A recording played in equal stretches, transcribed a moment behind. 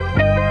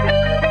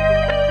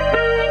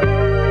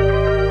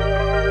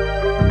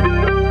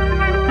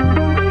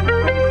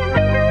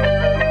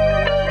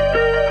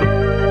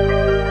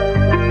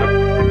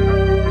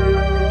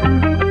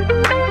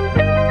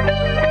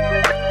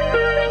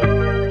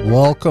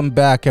Welcome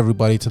back,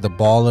 everybody, to the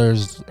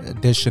Ballers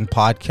Edition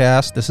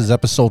podcast. This is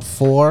episode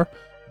 4.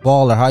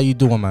 Baller, how you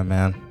doing, my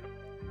man?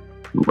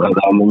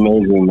 Brother, I'm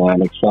amazing,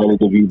 man. Excited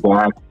to be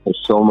back.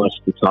 There's so much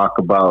to talk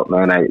about,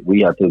 man. We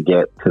have to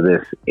get to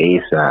this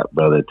ASAP,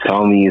 brother.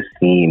 Tell me you've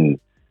seen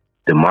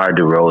DeMar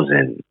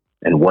DeRozan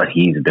and what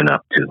he's been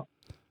up to.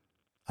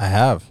 I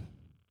have.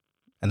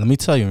 And let me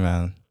tell you,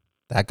 man,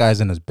 that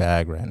guy's in his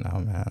bag right now,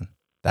 man.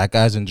 That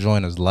guy's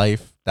enjoying his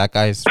life. That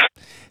guy's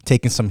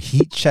taking some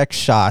heat check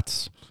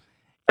shots.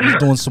 He's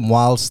doing some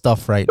wild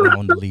stuff right now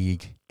in the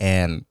league,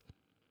 and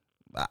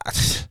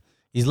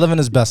he's living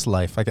his best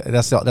life.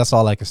 That's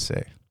all I can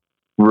say.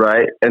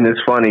 Right, and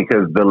it's funny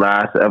because the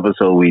last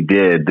episode we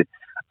did,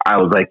 I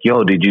was like,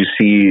 "Yo, did you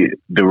see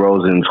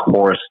DeRozan's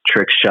horse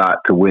trick shot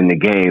to win the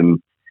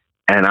game?"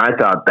 And I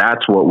thought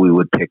that's what we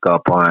would pick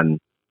up on,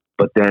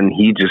 but then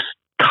he just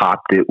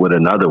topped it with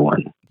another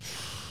one.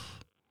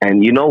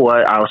 And you know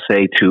what I'll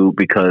say too,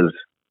 because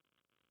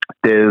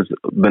there's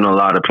been a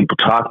lot of people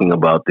talking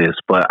about this,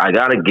 but I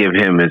got to give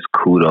him his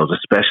kudos,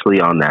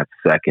 especially on that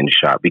second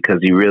shot, because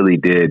he really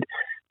did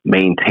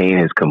maintain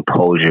his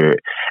composure.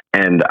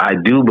 And I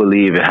do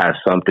believe it has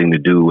something to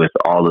do with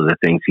all of the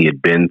things he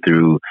had been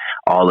through,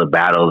 all the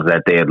battles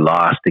that they had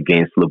lost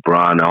against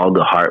LeBron, all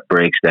the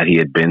heartbreaks that he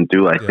had been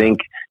through. I think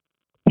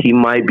he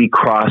might be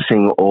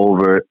crossing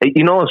over.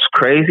 You know, it's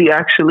crazy,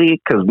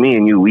 actually, because me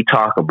and you, we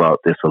talk about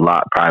this a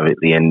lot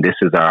privately, and this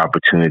is our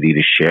opportunity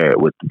to share it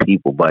with the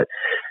people. But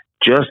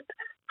just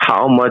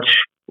how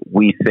much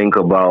we think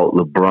about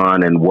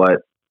LeBron and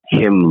what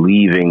him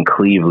leaving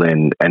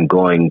Cleveland and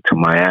going to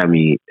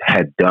Miami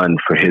had done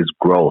for his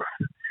growth.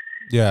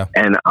 Yeah.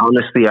 And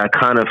honestly, I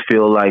kind of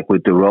feel like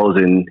with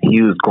DeRozan,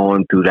 he was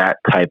going through that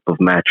type of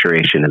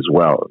maturation as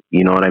well.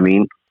 You know what I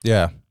mean?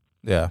 Yeah.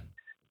 Yeah.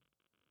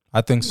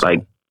 I think so.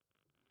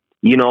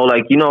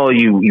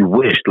 You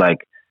wished,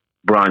 like,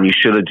 Bron, you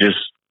should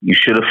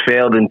have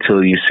failed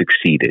until you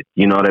succeeded.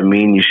 You know what I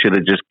mean? You should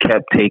have just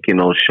kept taking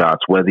those shots,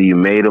 whether you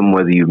made them,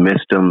 whether you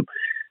missed them.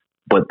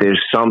 But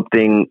there's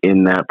something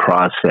in that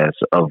process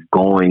of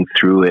going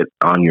through it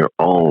on your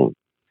own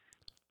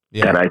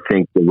that I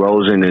think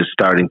DeRozan is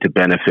starting to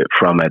benefit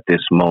from at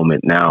this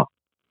moment now.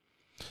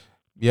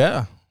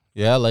 Yeah.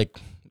 Yeah, like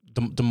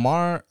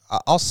DeMar,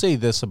 I'll say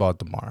this about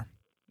DeMar,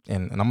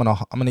 and I'm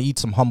gonna eat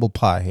some humble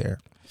pie here.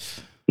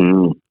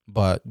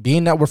 But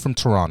being that we're from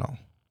Toronto,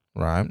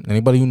 right?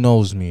 Anybody who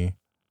knows me,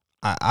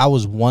 I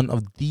was one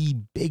of the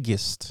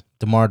biggest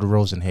DeMar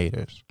DeRozan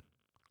haters.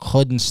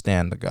 Couldn't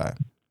stand the guy.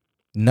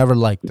 Never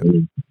liked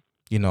him,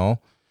 you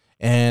know?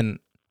 And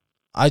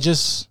I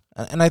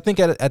think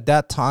at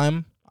that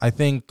time, I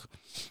think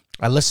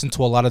I listened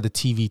to a lot of the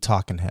TV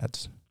talking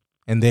heads,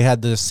 and they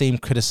had the same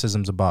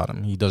criticisms about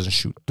him. He doesn't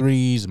shoot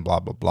threes and blah,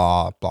 blah,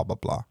 blah, blah, blah,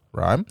 blah,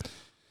 right?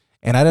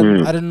 And I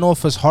didn't know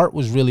if his heart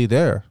was really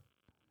there.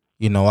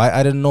 You know,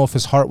 I didn't know if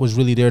his heart was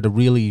really there to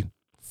really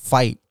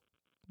fight,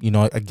 you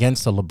know,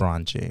 against the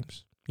LeBron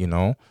James, you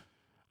know?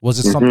 Was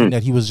it something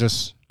that was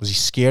he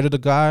scared of the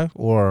guy,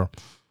 or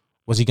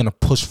was he going to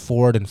push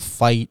forward and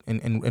fight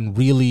and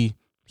really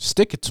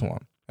stick it to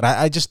him? And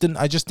I just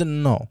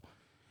didn't know.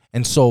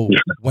 And so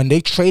when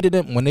they traded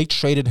him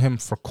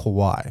for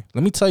Kawhi,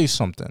 let me tell you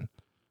something.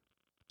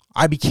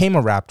 I became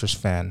a Raptors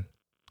fan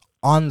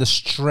on the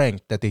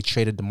strength that they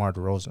traded DeMar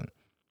DeRozan.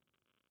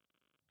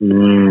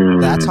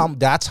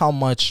 That's how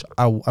much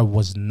I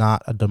was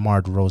not a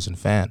DeMar DeRozan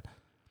fan.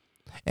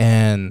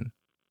 And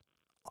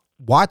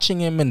watching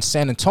him in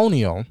San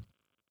Antonio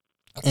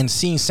and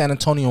seeing San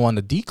Antonio on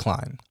the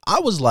decline, I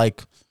was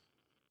like,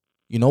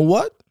 you know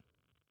what?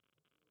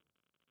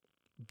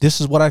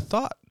 This is what I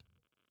thought.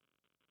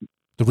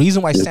 The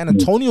reason why San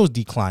Antonio's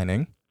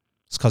declining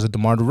is because of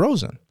DeMar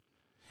DeRozan.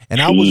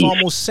 And I was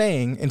almost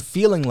saying and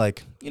feeling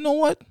like, you know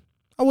what?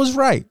 I was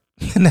right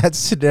in that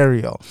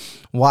scenario,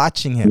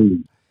 watching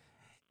him.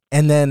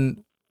 And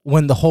then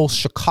when the whole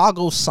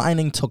Chicago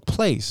signing took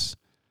place,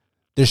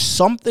 there's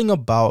something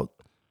about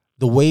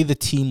the way the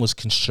team was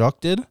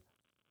constructed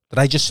that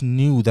I just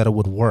knew that it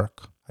would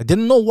work. I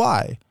didn't know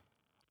why,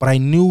 but I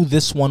knew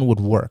this one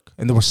would work.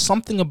 And there was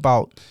something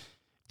about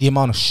the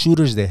amount of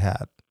shooters they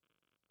had,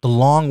 the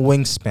long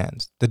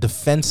wingspans, the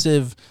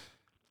defensive.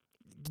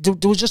 There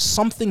was just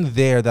something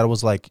there that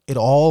was like, it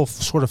all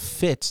sort of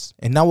fits.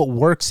 And now it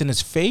works in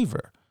his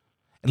favor.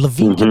 And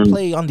Levine can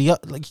play on the,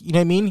 like, you know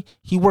what I mean?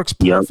 He works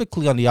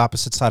perfectly on the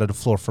opposite side of the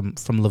floor from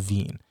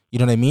Levine. You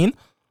know what I mean?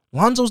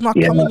 Lonzo's not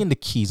coming in the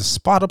keys, a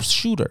spot-up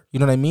shooter. You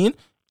know what I mean?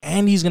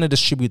 And he's going to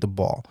distribute the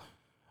ball.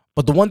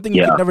 But the one thing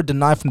you could never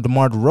deny from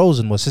DeMar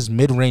DeRozan was his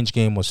mid-range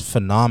game was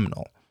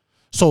phenomenal.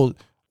 So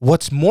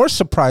what's more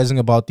surprising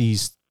about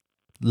these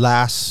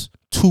last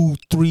 2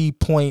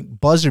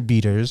 3-point buzzer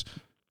beaters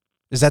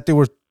is that they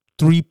were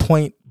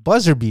 3-point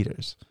buzzer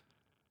beaters.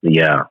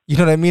 Yeah. You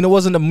know what I mean? It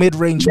wasn't a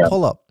mid-range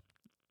pull-up.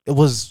 It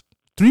was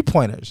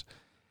 3-pointers.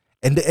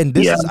 And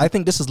this is, I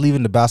think this is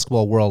leaving the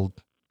basketball world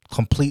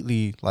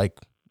completely like,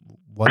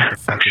 what the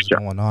fuck is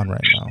going on right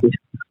now?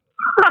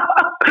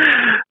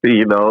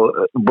 You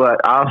know,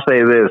 but I'll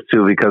say this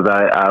too, because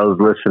I was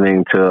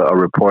listening to a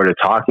reporter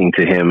talking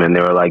to him, and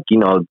they were like, you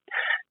know,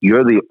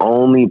 you're the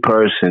only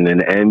person in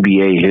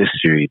NBA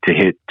history to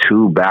hit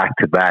 2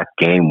 back-to-back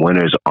game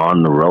winners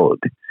on the road,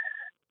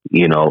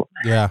 you know?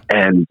 Yeah.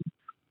 And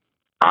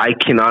I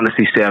can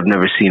honestly say I've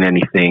never seen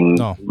anything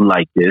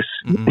like this.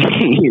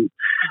 Mm-hmm.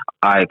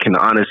 I can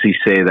honestly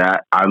say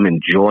that I'm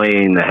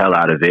enjoying the hell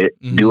out of it.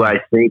 Mm-hmm. Do I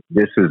think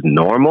this is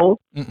normal?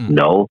 Mm-mm.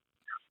 No.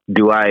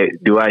 Do I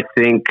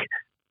think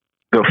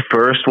the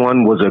first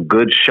one was a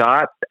good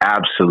shot?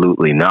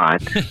 Absolutely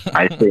not.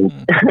 I think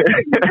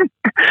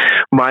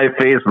my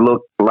face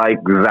looked like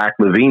Zach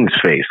LaVine's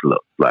face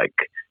looked like.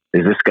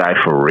 Is this guy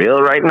for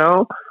real right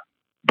now?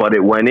 But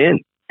it went in.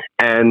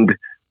 And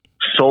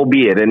so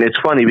be it. And it's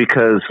funny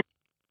because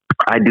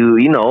I do,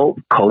 you know,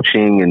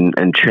 coaching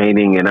and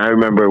training. And I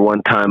remember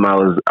one time I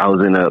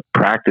was in a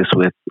practice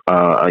with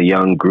a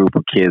young group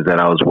of kids that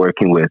I was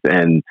working with,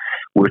 and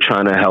we're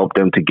trying to help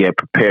them to get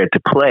prepared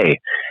to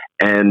play.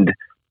 And,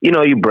 you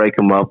know, you break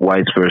them up,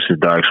 whites versus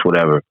darks,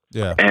 whatever.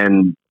 Yeah.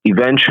 And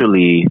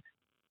eventually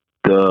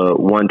the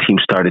one team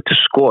started to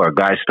score.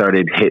 Guys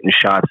started hitting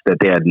shots that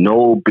they had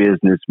no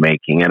business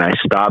making. And I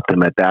stopped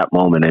them at that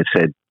moment and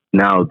said,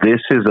 now this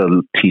is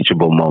a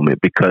teachable moment,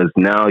 because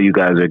now you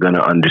guys are going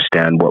to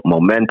understand what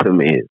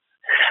momentum is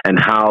and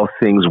how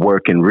things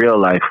work in real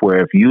life, where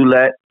if you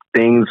let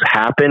things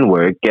happen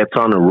where it gets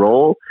on a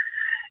roll,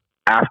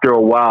 after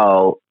a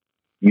while,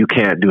 you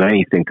can't do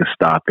anything to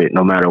stop it,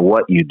 no matter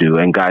what you do.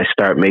 And guys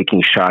start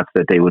making shots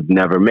that they would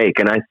never make.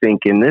 And I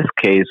think in this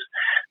case,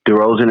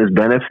 DeRozan is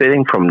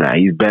benefiting from that.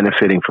 He's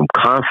benefiting from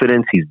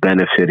confidence. He's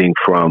benefiting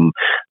from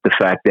the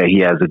fact that he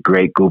has a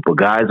great group of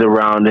guys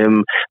around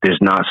him. There's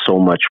not so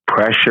much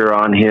pressure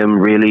on him,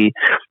 really.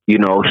 You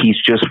know, he's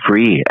just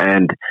free.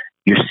 And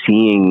you're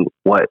seeing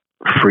what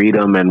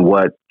freedom and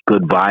what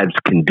good vibes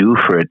can do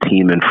for a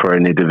team and for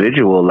an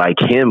individual like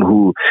him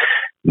who,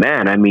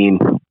 man, I mean,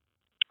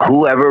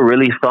 whoever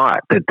really thought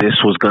that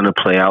this was going to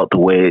play out the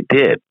way it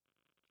did?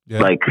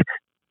 Yeah. Like,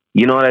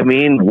 you know what I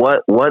mean?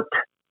 What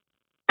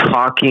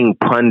talking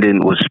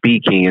pundit was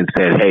speaking and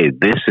said, hey,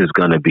 this is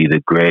going to be the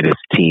greatest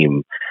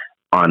team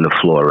on the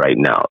floor right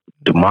now?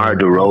 DeMar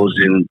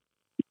DeRozan,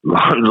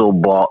 Lonzo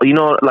Ball, you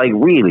know, like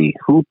really,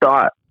 who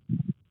thought?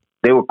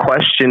 They were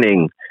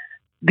questioning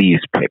these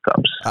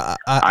pickups.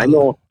 I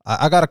know.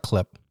 I got a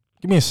clip.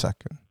 Give me a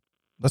second.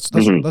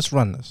 Let's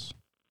run this.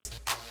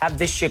 Have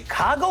the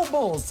Chicago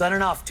Bulls done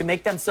enough to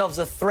make themselves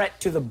a threat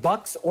to the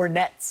Bucks or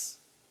Nets?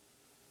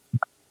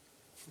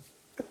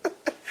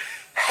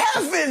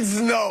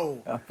 Heavens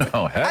no!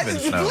 Oh,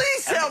 heavens no.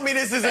 Please tell me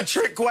this is a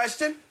trick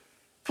question.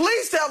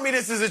 Please tell me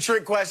this is a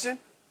trick question.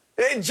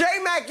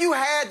 J-Mac, you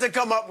had to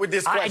come up with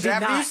this question.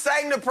 After you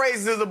sang the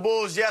praises of the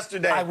Bulls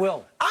yesterday. I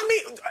will. I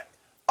mean,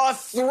 a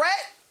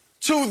threat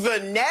to the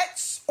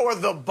Nets or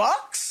the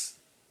Bucks?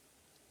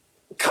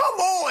 Come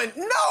on,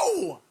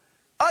 no!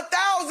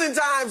 1,000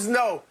 times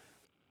no.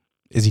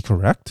 Is he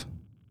correct?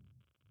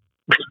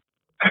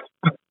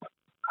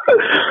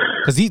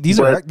 Because these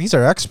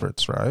are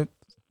experts, right?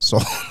 So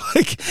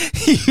like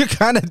you're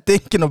kind of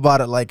thinking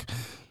about it, like,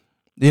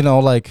 you know,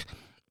 like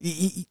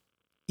he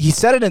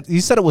said it.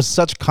 He said it with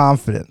such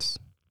confidence,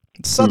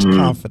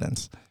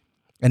 confidence,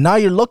 and now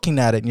you're looking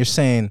at it and you're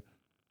saying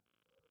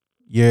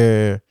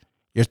you're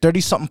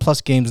 30-something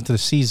plus games into the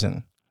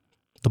season.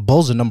 The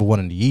Bulls are number 1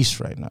 in the East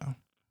right now.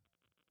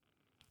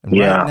 And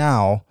right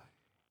now,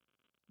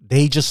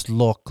 they just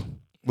look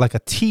like a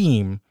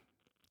team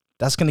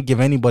that's going to give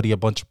anybody a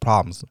bunch of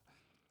problems.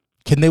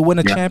 Can they win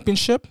a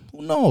championship?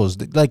 Who knows?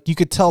 Like you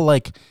could tell,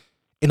 like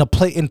in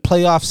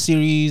playoff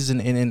series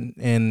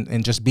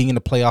and just being in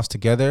the playoffs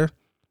together.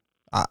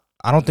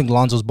 I don't think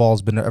Lonzo's Ball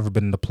has ever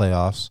been in the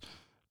playoffs.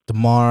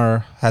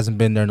 DeMar hasn't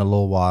been there in a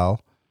little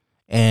while,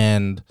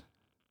 and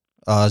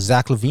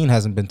Zach LaVine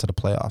hasn't been to the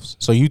playoffs.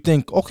 So you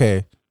think,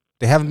 okay,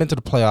 they haven't been to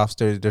the playoffs.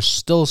 They're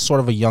still sort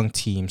of a young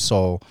team,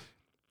 so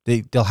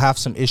they'll have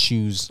some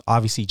issues,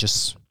 obviously,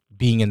 just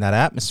being in that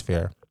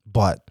atmosphere.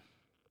 But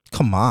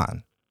come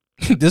on,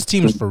 this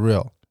team is for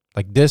real.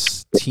 Like,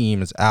 this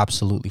team is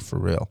absolutely for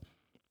real.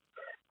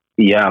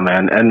 Yeah,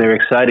 man, and they're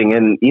exciting,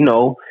 and you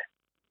know,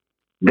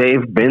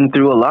 they've been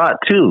through a lot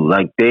too.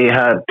 Like, they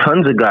had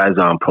tons of guys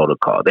on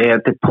protocol. They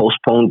had to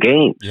postpone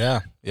games. Yeah,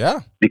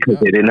 because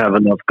they didn't have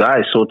enough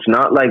guys. So it's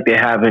not like they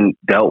haven't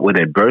dealt with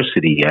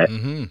adversity yet.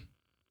 Mm-hmm.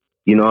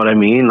 You know what I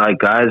mean? Like,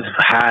 guys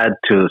had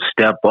to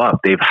step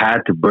up. They've had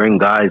to bring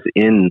guys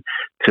in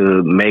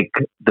to make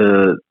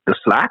the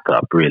slack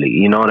up, really.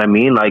 You know what I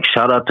mean? Like,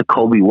 shout out to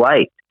Kobe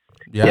White.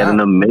 Yeah. He had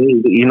an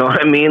amazing, you know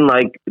what I mean?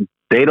 Like,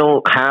 they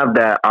don't have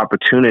that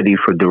opportunity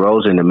for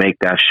DeRozan to make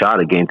that shot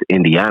against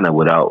Indiana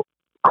without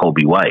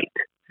Kobe White.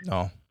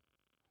 No.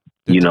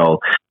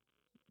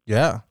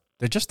 Yeah.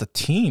 They're just a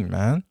team,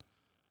 man.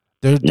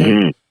 They're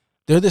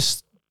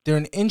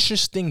an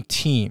interesting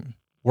team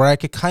where I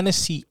could kind of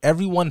see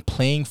everyone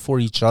playing for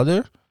each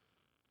other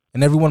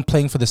and everyone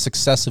playing for the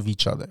success of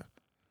each other.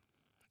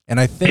 And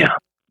I think,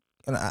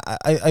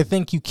 I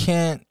think you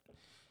can't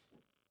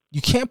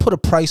you can't put a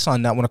price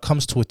on that when it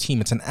comes to a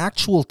team. It's an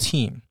actual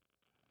team.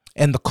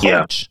 And the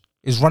coach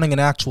is running an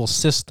actual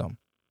system.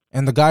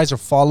 And the guys are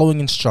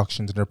following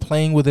instructions, and they're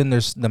playing within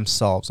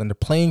themselves, and they're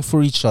playing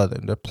for each other,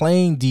 and they're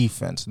playing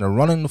defense, and they're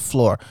running the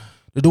floor.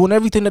 They're doing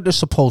everything that they're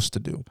supposed to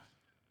do.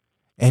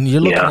 And you're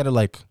looking at it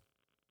like,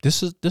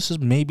 this is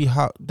maybe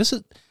how this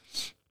is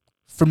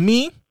for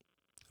me,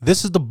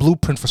 this is the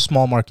blueprint for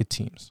small market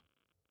teams.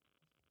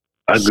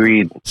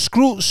 Agreed.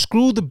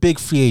 Screw the big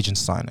free agent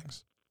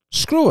signings.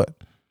 Screw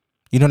it.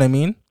 You know what I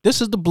mean?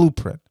 This is the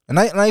blueprint. And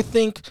I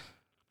think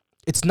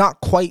it's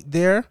not quite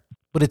there,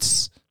 but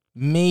it's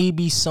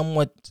maybe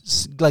somewhat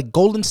like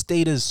Golden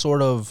State is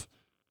sort of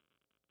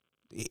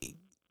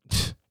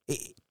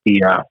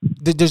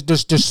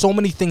There's so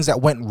many things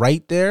that went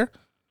right there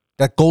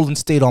that Golden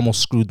State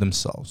almost screwed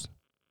themselves.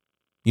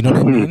 You know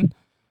what I mean?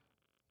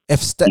 If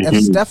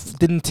Steph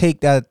didn't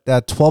take that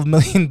 $12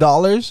 million,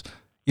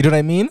 you know what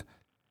I mean?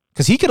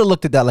 Because he could have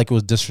looked at that like it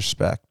was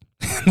disrespect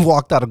and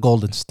walked out of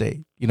Golden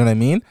State. You know what I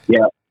mean?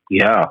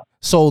 Yeah.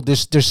 So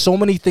there's so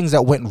many things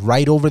that went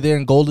right over there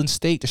in Golden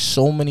State. There's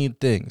so many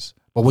things.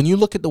 But when you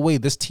look at the way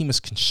this team is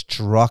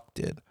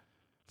constructed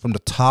from the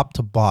top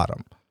to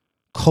bottom,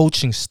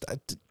 coaching,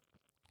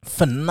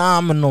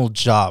 phenomenal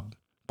job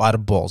by the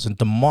Bulls. And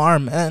DeMar,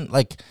 man,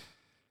 like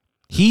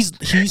he's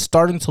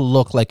starting to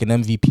look like an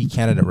MVP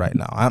candidate right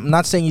now. I'm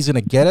not saying he's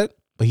going to get it,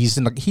 but he's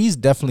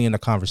definitely in the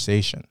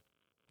conversation.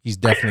 He's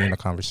definitely in the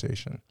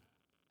conversation.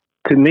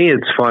 To me,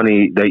 it's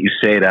funny that you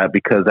say that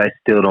because I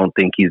still don't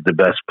think he's the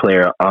best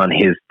player on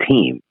his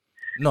team.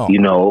 No. You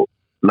know,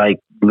 like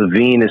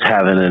Levine is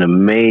having an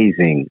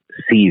amazing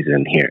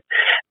season here.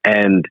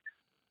 And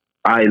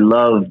I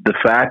love the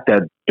fact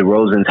that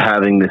DeRozan's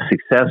having this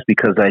success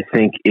because I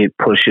think it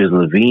pushes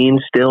Levine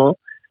still,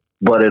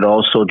 but it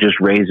also just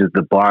raises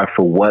the bar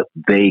for what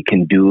they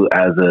can do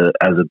as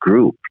a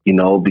group, you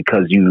know,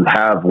 because you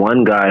have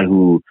one guy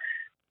who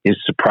is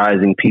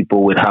surprising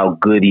people with how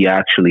good he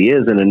actually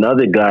is, and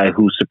another guy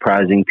who's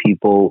surprising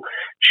people,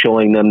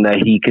 showing them that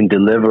he can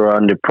deliver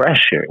under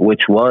pressure,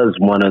 which was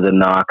one of the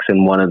knocks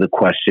and one of the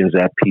questions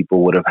that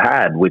people would have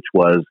had, which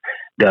was,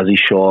 does he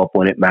show up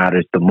when it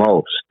matters the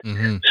most?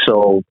 Mm-hmm.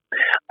 So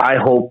I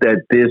hope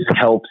that this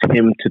helps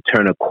him to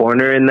turn a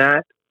corner in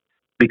that,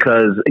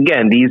 because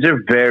again, these are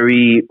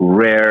very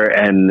rare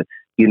and,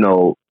 you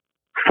know,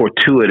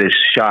 fortuitous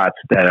shots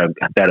that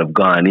have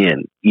gone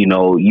in. You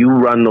know, you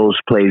run those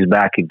plays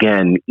back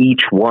again,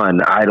 each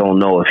one, I don't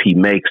know if he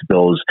makes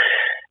those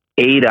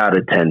 8 out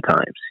of 10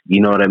 times.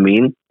 You know what I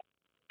mean?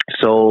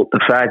 So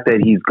the fact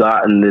that he's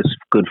gotten this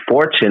good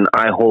fortune,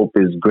 I hope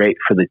is great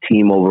for the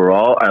team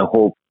overall. I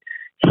hope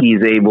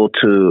he's able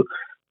to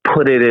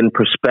put it in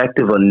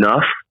perspective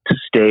enough to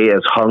stay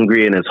as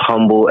hungry and as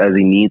humble as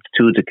he needs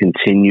to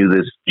continue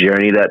this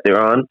journey that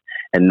they're on,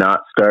 and not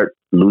start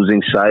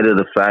losing sight of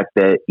the fact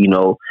that, you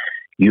know,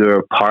 you're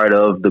a part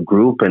of the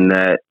group and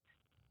that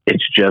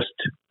it's just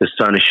the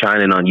sun is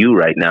shining on you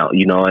right now,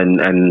 you know,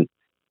 and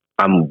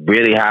I'm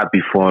really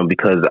happy for him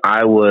because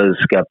I was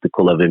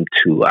skeptical of him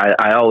too.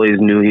 I always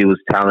knew he was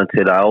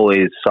talented. I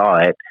always saw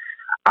it.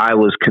 I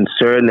was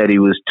concerned that he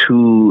was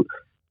too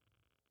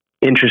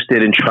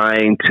interested in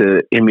trying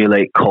to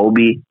emulate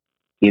Kobe.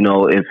 You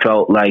know, it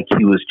felt like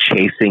he was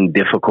chasing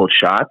difficult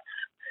shots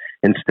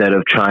instead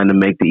of trying to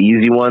make the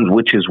easy ones,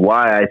 which is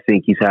why I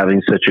think he's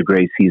having such a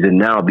great season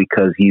now,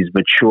 because he's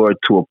matured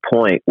to a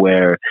point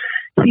where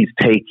he's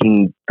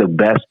taking the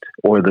best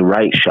or the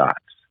right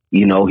shots.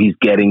 You know, he's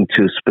getting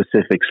to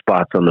specific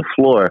spots on the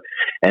floor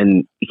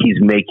and he's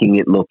making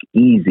it look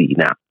easy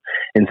now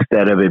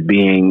instead of it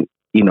being,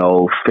 you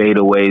know,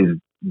 fadeaways,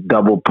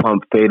 double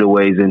pump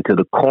fadeaways into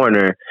the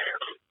corner.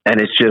 And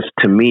it's just,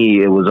 to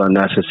me, it was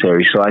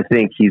unnecessary. So I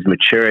think he's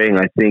maturing.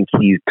 I think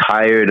he's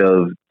tired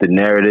of the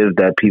narrative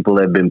that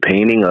people have been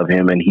painting of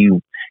him, and he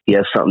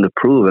has something to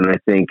prove. And I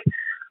think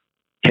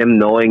him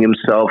knowing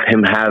himself,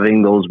 him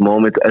having those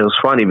moments, it was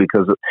funny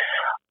because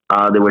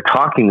they were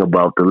talking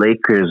about the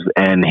Lakers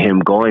and him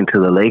going to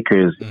the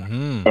Lakers.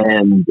 Mm-hmm.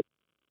 And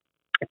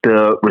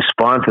the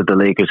response that the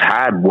Lakers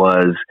had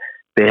was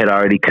they had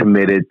already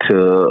committed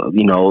to,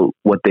 you know,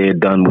 what they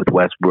had done with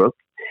Westbrook.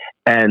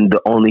 And the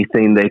only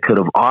thing they could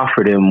have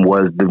offered him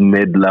was the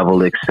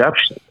mid-level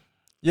exception.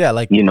 Yeah,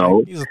 like, you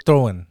know, he's a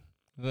throw-in.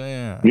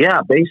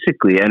 Yeah,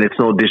 basically. And it's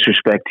no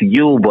disrespect to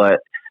you, but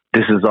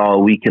this is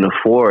all we can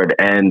afford.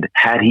 And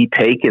had he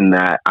taken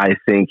that, I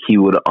think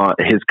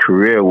his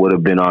career would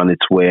have been on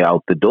its way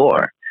out the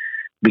door.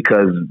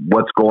 Because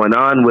what's going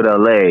on with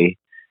LA,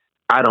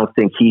 I don't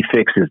think he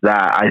fixes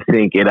that. I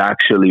think it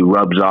actually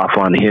rubs off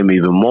on him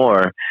even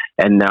more.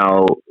 And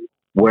now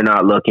we're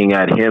not looking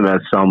at him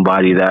as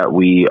somebody that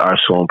we are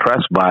so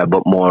impressed by,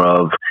 but more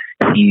of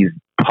he's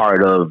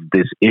part of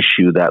this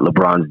issue that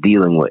LeBron's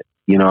dealing with.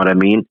 You know what I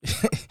mean?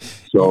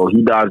 So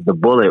he dodged the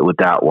bullet with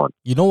that one.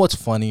 You know what's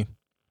funny?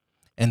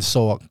 And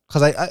so,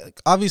 because I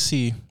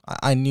obviously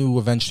I knew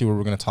eventually we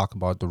were going to talk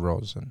about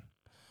DeRozan,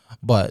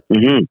 but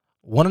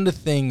one of the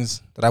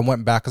things that I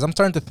went back, because I'm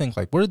starting to think,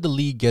 like, where did the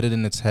league get it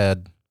in its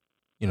head?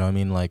 You know what I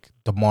mean? Like,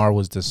 DeMar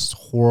was this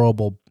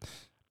horrible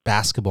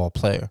basketball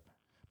player,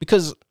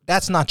 because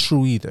that's not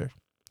true either.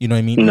 You know what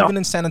I mean? No. Even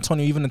in San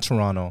Antonio, even in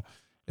Toronto,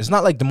 it's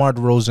not like DeMar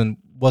DeRozan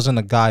wasn't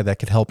a guy that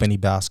could help any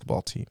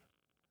basketball team.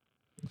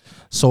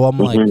 So I'm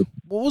like,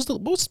 what's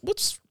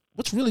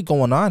really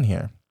going on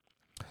here?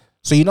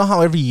 So you know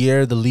how every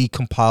year the league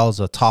compiles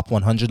a top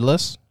 100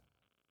 list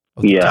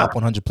of the top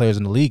 100 players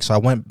in the league. So I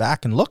went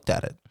back and looked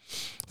at it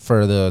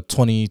for the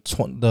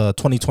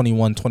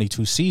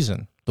 2021-22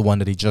 season, the one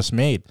that he just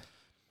made.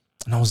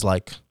 And I was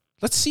like,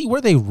 let's see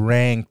where they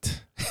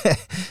ranked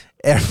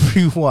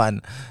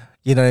everyone.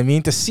 You know what I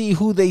mean? To see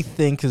who they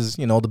think is,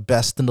 you know, the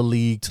best in the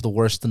league to the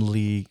worst in the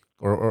league,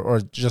 or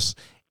just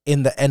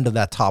in the end of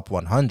that top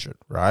 100,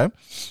 right?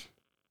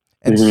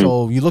 And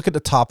so you look at the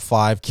top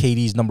 5,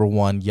 KD's number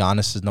 1,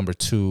 Giannis is number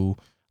 2,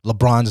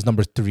 LeBron's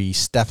number 3,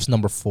 Steph's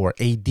number 4,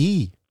 AD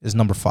is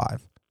number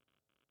 5.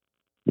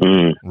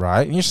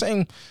 Right? And you're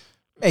saying,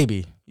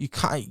 maybe, you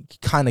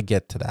kind of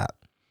get to that.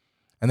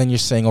 And then you're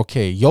saying,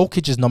 okay,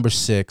 Jokic is number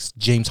 6,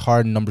 James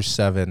Harden number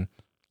 7,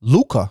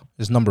 Luka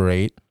is number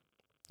 8,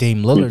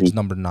 Dame Lillard's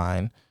number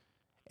 9,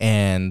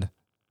 and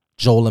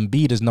Joel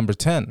Embiid is number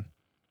 10.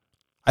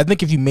 I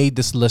think if you made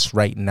this list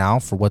right now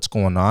for what's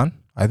going on,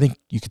 I think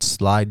you could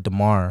slide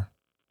DeMar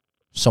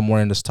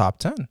somewhere in this top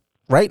 10.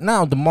 Right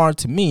now, DeMar,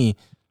 to me,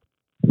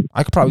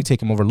 I could probably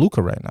take him over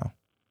Luka right now.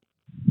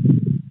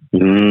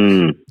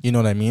 You know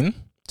what I mean?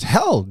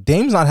 Hell,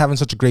 Dame's not having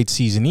such a great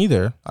season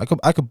either.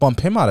 I could bump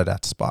him out of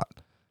that spot.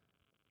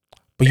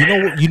 But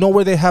you know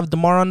where they have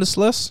DeMar on this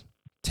list?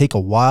 Take a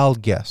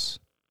wild guess.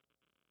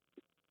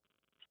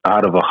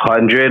 Out of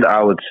 100,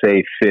 I would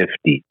say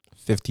 50.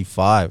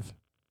 55.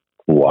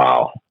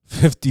 Wow.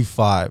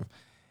 55.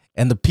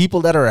 And the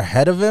people that are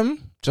ahead of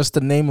him, just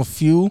to name a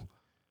few,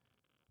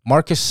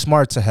 Marcus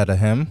Smart's ahead of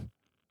him.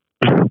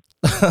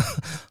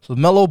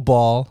 LaMelo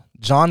Ball,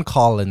 John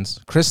Collins,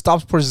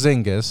 Kristaps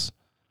Porzingis,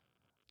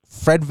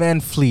 Fred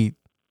VanVleet,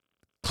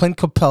 Clint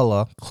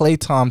Capella, Klay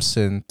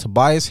Thompson,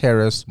 Tobias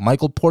Harris,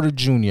 Michael Porter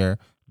Jr.,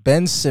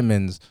 Ben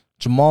Simmons,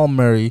 Jamal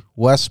Murray,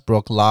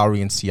 Westbrook,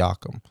 Lowry, and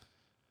Siakam.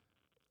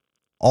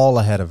 All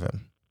ahead of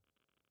him.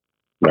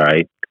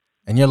 Right.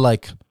 And you're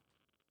like,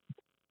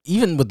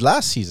 even with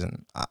last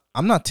season,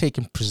 I'm not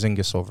taking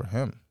Porzingis over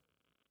him.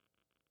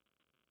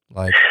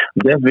 Like,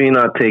 definitely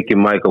not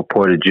taking Michael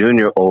Porter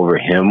Jr. over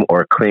him,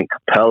 or Clint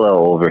Capella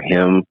over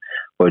him,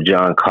 or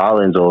John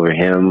Collins over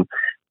him,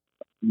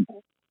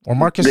 or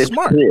Marcus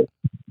Smart.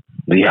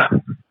 Yeah.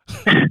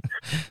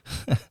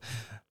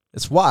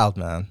 It's wild,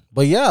 man.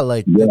 But yeah,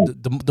 like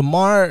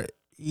DeMar,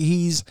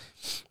 he's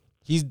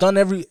done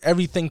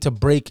everything to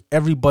break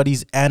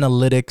everybody's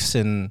analytics,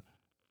 and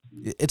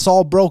it's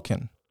all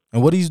broken.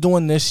 And what he's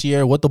doing this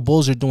year, what the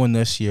Bulls are doing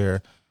this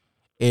year,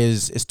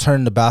 is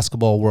turning the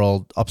basketball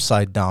world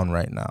upside down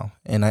right now.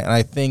 And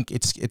I think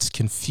it's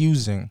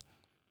confusing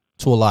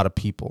to a lot of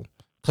people,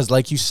 because,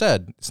 like you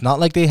said, it's not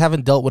like they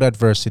haven't dealt with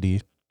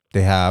adversity.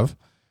 They have,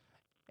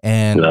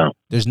 and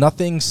there's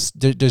nothing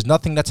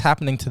that's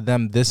happening to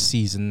them this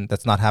season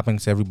that's not happening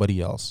to everybody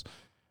else.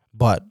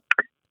 But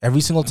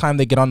every single time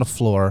they get on the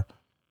floor,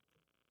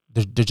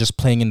 they're just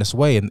playing in this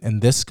way,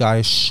 and this guy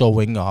is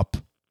showing up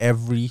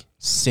every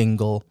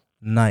single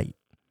night.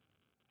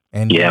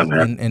 And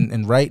man.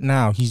 And right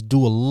now he's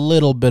due a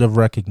little bit of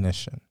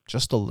recognition,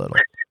 just a little.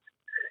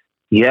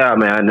 Yeah,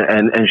 man,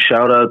 and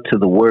shout out to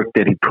the work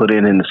that he put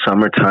in the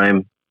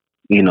summertime.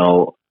 You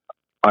know,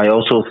 I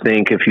also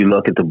think if you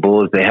look at the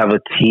Bulls, they have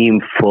a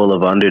team full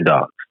of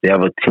underdogs. They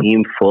have a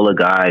team full of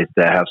guys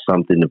that have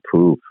something to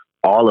prove.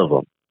 All of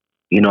them.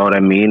 You know what I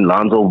mean?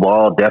 Lonzo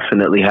Ball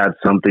definitely had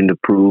something to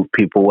prove.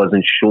 People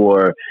wasn't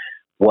sure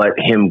what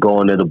him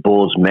going to the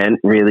Bulls meant,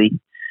 really.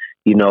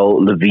 You know,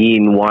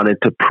 Levine wanted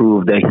to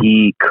prove that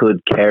he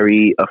could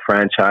carry a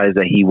franchise,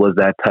 that he was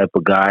that type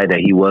of guy, that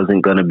he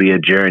wasn't going to be a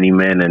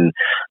journeyman and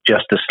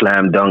just a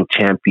slam dunk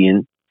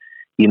champion.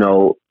 You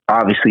know,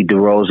 obviously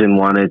DeRozan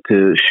wanted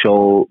to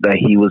show that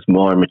he was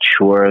more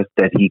mature,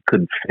 that he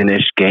could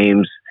finish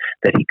games,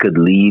 that he could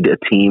lead a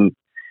team.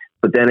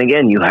 But then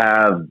again, you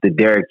have the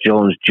Derrick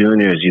Jones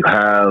Jr.'s, you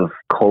have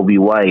Kobe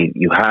White,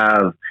 you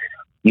have,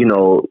 you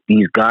know,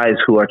 these guys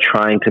who are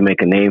trying to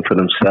make a name for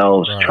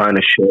themselves, trying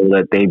to show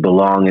that they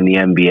belong in the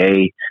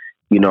NBA,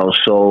 you know.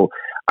 So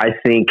I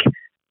think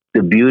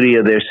the beauty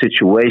of their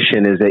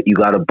situation is that you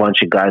got a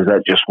bunch of guys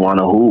that just want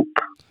to hoop.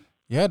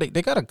 Yeah,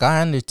 they got a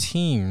guy on their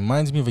team.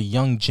 Reminds me of a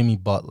young Jimmy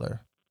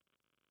Butler.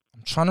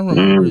 I'm trying to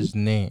remember his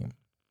name.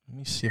 Let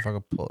me see if I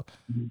can pull it.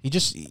 He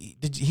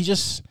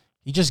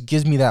just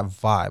gives me that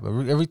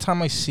vibe. Every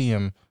time I see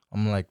him,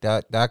 I'm like,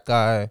 that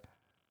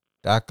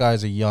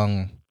guy's a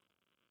young.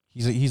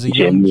 He's a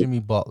young Jimmy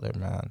Butler,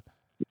 man.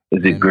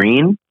 Is it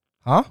Green?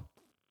 Huh?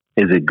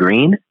 Is it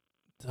Green?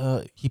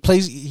 He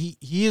plays.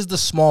 He is the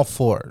small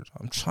forward.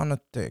 I'm trying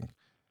to think.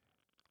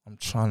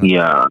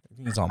 Yeah,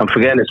 I'm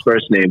forgetting his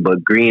first name,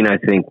 but Green, I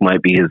think,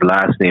 might be his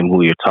last name.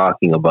 Who you're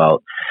talking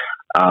about?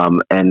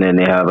 And then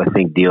they have, I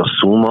think, Dio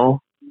Sumo.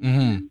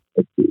 Mm-hmm.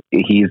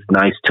 he's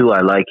nice too.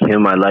 I like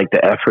him. I like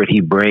the effort he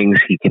brings.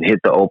 He can hit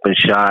the open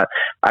shot.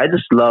 I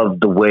just love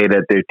the way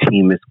that their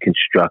team is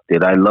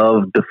constructed. I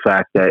love the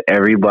fact that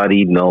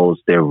everybody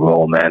knows their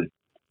role, man,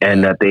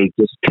 and that they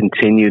just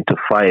continue to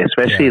fight.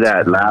 Especially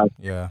that green. last.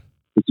 Yeah,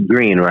 it's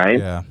Green, right?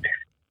 Yeah.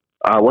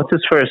 What's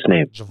his first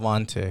name?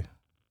 Javonte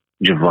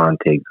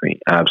Green.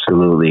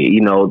 Absolutely.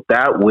 You know,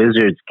 that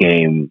Wizards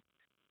game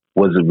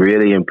was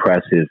really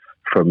impressive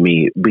for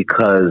me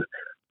because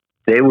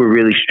they were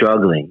really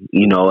struggling,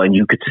 you know, and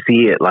you could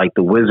see it. Like,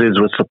 the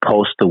Wizards were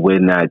supposed to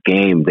win that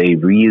game. They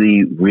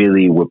really,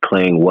 really were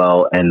playing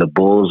well, and the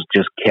Bulls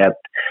just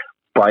kept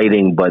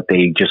fighting, but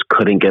they just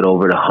couldn't get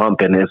over the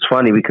hump. And it's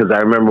funny because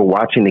I remember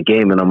watching the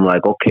game and I'm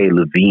like, okay,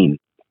 Levine.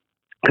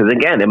 Because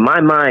again, in my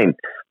mind,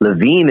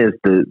 Levine is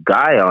the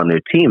guy on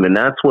their team, and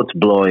that's what's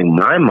blowing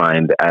my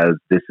mind as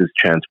this is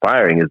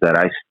transpiring, is that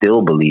I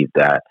still believe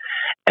that.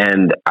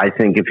 And I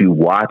think if you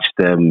watch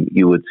them,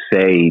 you would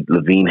say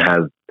Levine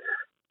has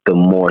the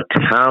more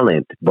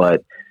talent,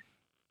 but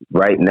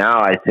right now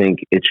I think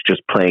it's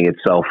just playing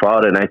itself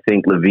out, and I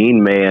think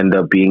Levine may end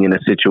up being in a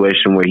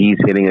situation where he's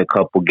hitting a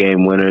couple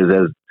game winners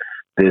as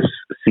this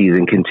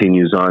season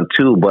continues on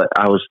too. But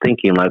I was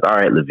thinking, like, all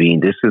right,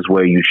 Levine, this is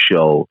where you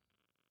show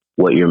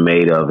what you're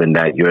made of and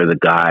that you're the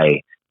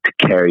guy to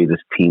carry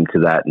this team to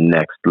that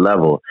next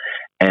level.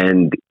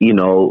 And, you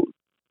know,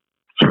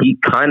 he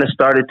kind of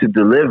started to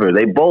deliver.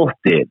 They both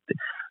did.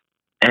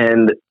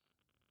 And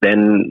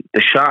then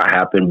the shot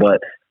happened, but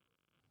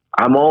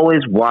I'm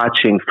always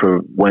watching for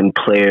when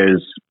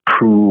players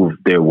prove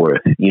their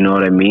worth, you know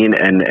what I mean?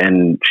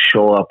 And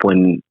show up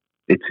when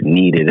it's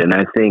needed. And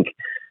I think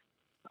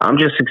I'm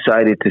just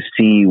excited to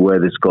see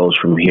where this goes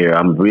from here.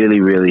 I'm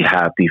really, really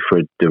happy for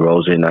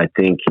DeRozan. I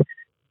think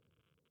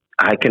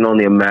I can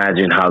only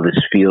imagine how this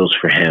feels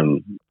for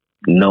him,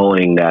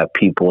 knowing that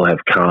people have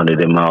counted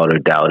him out or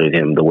doubted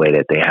him the way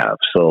that they have.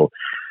 So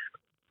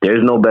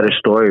there's no better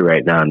story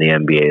right now in the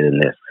NBA than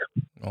this.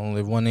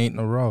 Only won 8 in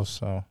a row,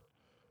 so.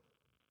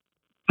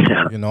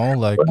 Yeah. You know,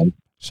 like,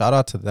 shout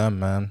out to them,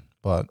 man.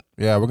 But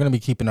yeah, we're gonna be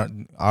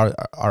keeping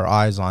our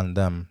eyes on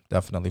them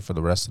definitely for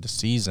the rest of the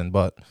season.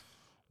 But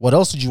what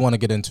else did you want to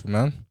get into,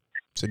 man?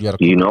 Said you had a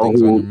couple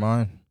things on your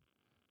mind.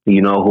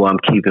 You know who I'm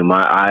keeping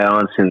my eye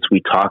on since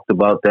we talked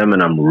about them,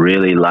 and I'm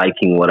really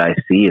liking what I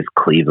see, is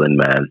Cleveland,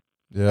 man.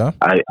 Yeah,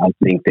 I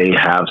think they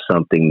have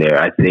something there.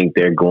 I think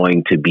they're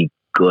going to be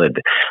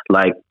good.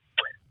 Like,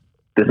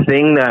 the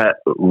thing that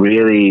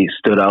really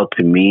stood out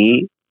to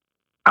me,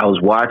 I was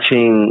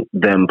watching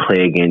them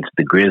play against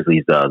the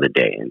Grizzlies the other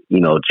day. And, you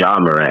know, Ja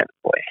Morant,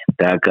 boy,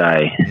 that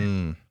guy,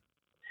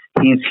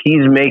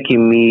 he's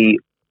making me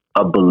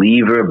a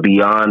believer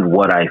beyond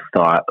what I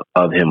thought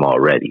of him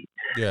already.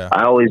 Yeah,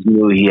 I always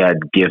knew he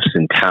had gifts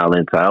and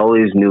talents. I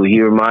always knew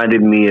he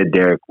reminded me of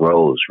Derrick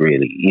Rose,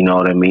 really. You know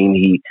what I mean?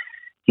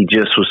 He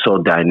just was so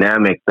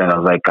dynamic that I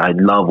was like, I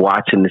love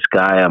watching this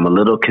guy. I'm a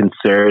little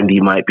concerned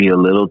he might be a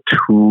little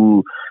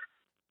too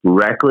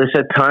reckless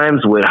at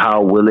times with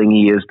how willing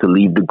he is to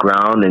leave the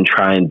ground and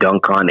try and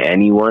dunk on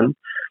anyone.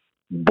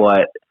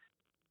 But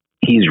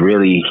he's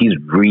really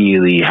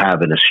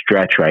having a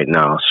stretch right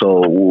now.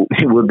 So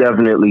we'll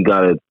definitely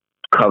got to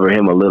cover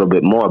him a little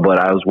bit more. But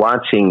I was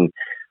watching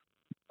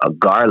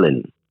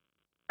Garland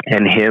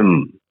and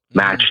him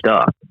matched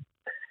up,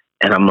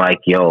 and I'm like,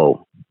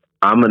 yo,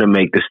 I'm going to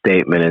make the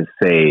statement and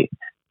say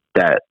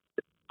that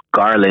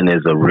Garland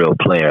is a real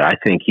player. I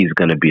think he's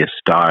going to be a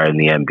star in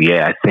the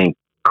NBA. I think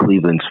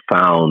Cleveland's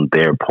found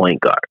their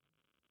point guard.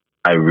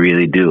 I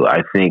really do.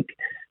 I think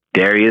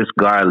Darius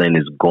Garland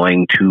is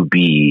going to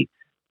be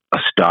a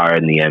star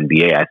in the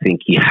NBA. I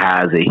think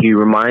he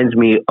reminds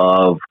me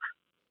of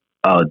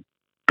a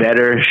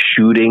better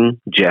shooting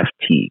Jeff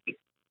Teague,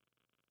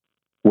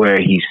 where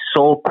he's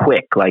so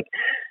quick. Like,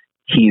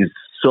 he's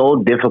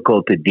so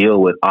difficult to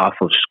deal with off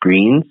of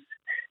screens.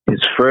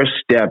 His first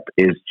step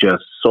is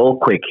just so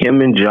quick.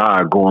 Him and Ja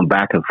are going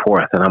back and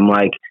forth. And I'm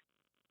like,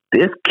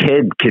 this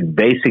kid could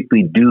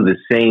basically do the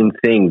same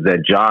things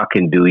that Ja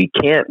can do. He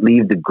can't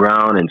leave the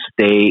ground and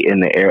stay in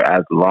the air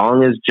as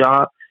long as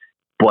Ja,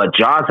 but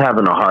Ja's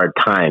having a hard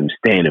time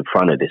staying in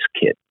front of this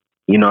kid.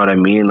 You know what I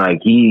mean?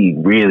 Like, he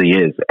really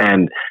is.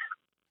 And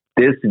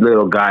this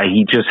little guy,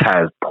 he just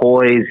has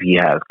poise. He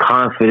has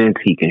confidence.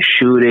 He can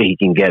shoot it. He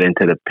can get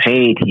into the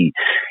paint. He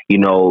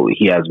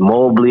has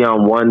Mobley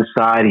on one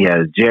side. He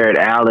has Jared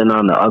Allen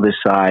on the other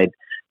side.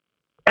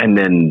 And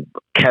then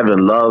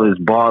Kevin Love is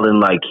balling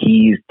like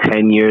he's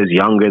 10 years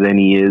younger than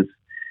he is.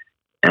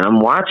 And I'm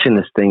watching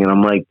this thing and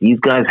I'm like, these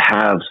guys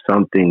have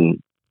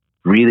something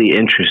really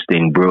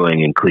interesting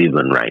brewing in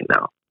Cleveland right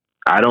now.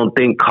 I don't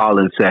think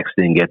Colin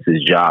Sexton gets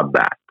his job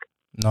back.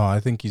 No, I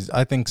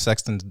think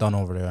Sexton's done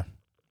over there.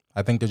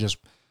 I think they're just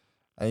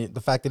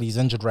the fact that he's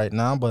injured right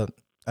now, but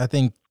I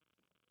think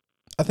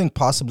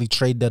possibly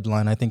trade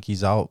deadline. I think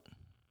he's out.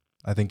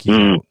 I think he's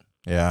out.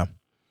 Yeah.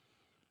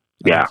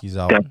 I think he's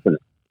out. Definitely.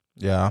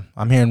 Yeah,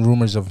 I'm hearing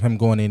rumors of him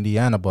going to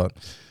Indiana, but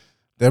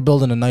they're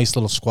building a nice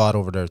little squad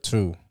over there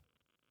too.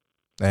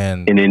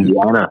 And in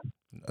Indiana,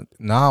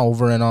 now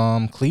over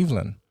in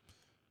Cleveland,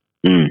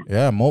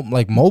 Yeah,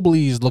 like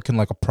Mobley's looking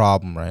like a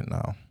problem right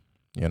now.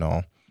 You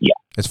know, Yeah.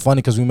 It's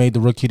funny because we made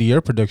the rookie of the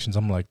year predictions.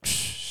 I'm like,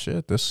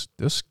 shit, this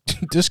this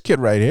kid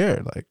right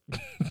here, like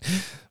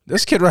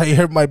this kid right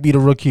here might be the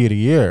rookie of the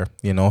year.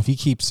 You know, if he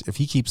keeps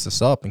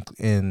this up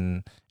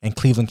and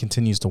Cleveland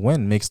continues to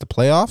win, makes the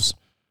playoffs.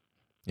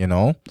 You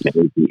know,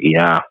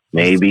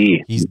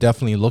 maybe he's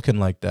definitely looking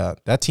like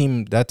that. That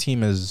team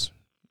is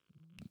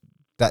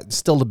that's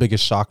still the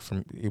biggest shock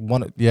from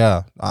one.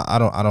 Yeah, I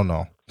don't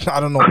know.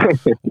 I don't know.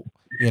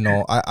 You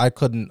know, I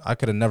could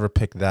have never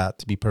picked that,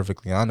 to be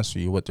perfectly honest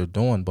with you, what they're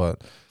doing.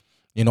 But,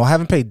 you know, I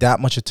haven't paid that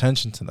much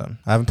attention to them.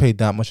 I haven't paid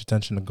that much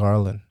attention to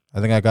Garland.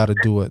 I think I got to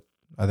do it.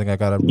 I think I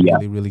got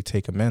to really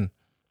take him in.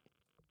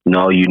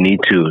 No, you need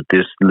to.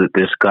 This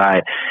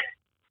guy,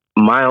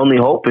 my only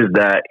hope is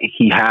that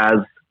he has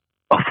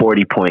a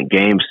 40-point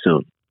game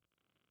soon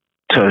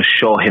to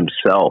show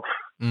himself.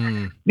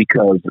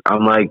 Because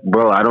I'm like,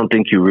 bro, I don't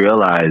think you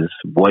realize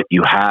what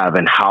you have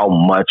and how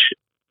much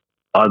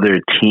other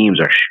teams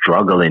are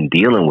struggling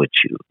dealing with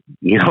you.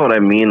 You know what I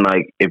mean?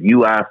 Like, if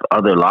you ask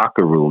other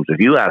locker rooms,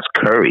 if you ask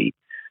Curry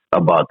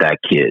about that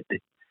kid,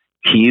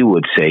 he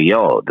would say,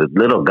 yo, the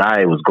little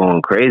guy was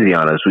going crazy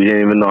on us. We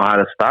didn't even know how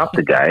to stop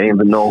the guy. I didn't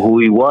even know who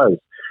he was.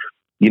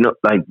 You know,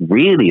 like,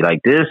 really, like,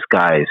 this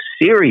guy is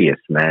serious,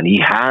 man. He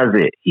has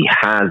it. He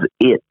has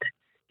it.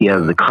 He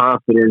has the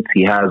confidence.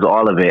 He has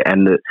all of it.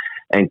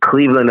 And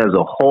Cleveland as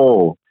a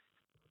whole,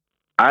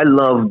 I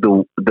love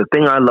the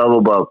thing I love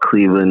about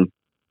Cleveland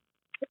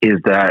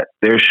is that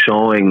they're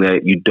showing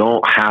that you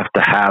don't have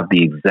to have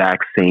the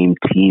exact same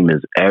team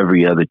as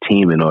every other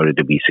team in order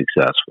to be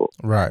successful.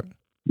 Right.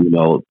 You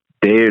know,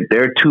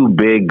 they're two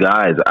big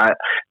guys.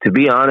 To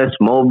be honest,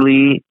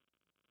 Mobley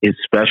is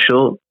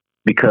special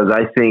because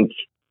I think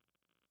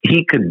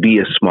he could be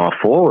a small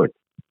forward.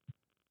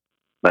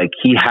 Like,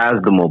 he has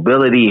the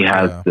mobility, he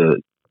has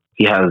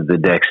the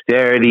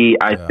dexterity.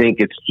 I think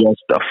it's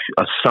just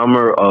a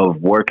summer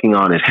of working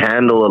on his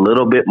handle a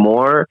little bit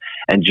more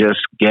and just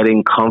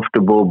getting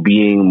comfortable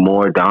being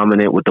more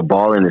dominant with the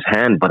ball in his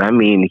hand. But I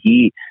mean,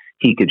 he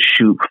could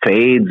shoot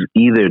fades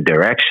either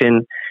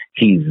direction.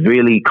 He's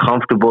really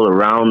comfortable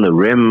around the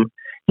rim.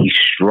 He's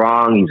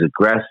strong. He's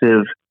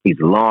aggressive. He's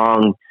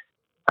long.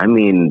 I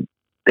mean,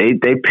 they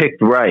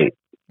picked right.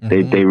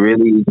 They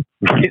really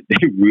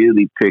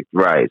picked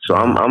right. So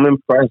I'm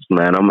impressed,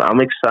 man. I'm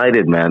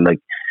excited, man. Like,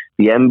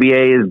 the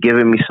NBA is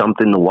giving me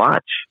something to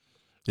watch.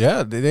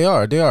 Yeah, they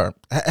are.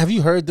 Have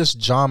you heard this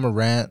John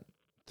Morant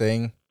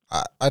thing?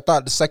 I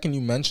thought the second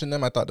you mentioned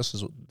them, I thought this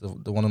was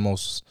the one of the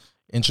most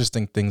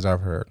interesting things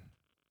I've heard. You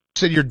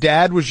said your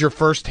dad was your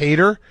first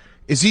hater.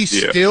 Is he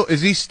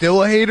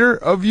still a hater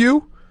of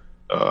you?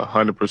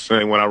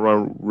 100%. When I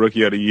run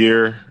Rookie of the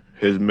Year,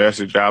 his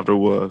message after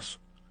was,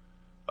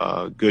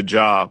 "Good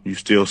job, you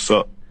still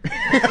suck."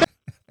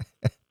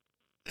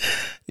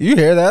 You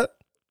hear that?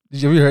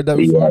 Have you heard that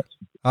before? Yeah.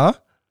 Huh?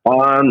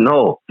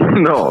 No,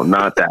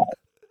 not that.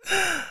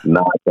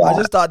 Not that. I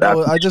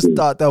just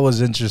thought that was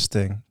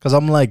interesting because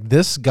I'm like,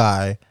 this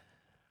guy.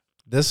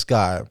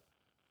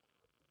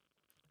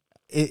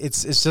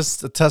 It's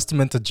just a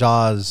testament to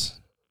Jaws.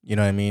 You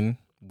know what I mean?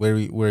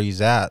 Where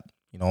he's at.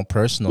 You know,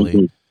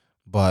 personally,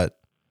 but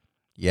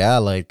yeah,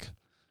 like,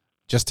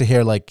 just to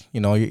hear, like, you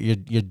know,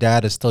 your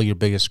dad is still your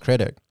biggest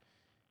critic.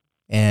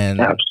 And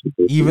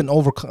Absolutely. even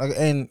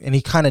and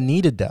he kind of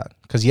needed that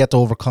because he had to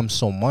overcome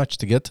so much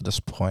to get to this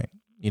point.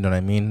 You know what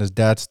I mean? His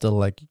dad's still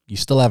like, you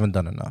still haven't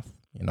done enough,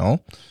 you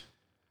know?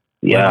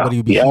 Yeah. Everybody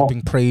would be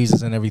heaping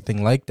praises and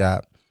everything like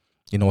that,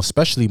 you know,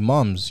 especially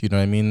mums. You know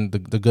what I mean?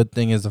 The good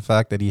thing is the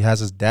fact that he has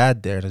his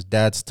dad there and his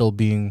dad's still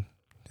being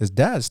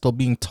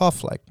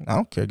tough. Like, I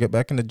don't care. Get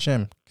back in the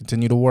gym.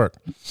 Continue to work,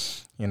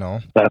 you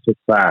know? That's a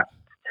fact.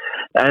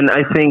 And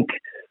I think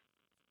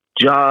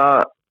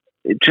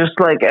just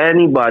like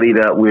anybody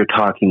that we're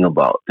talking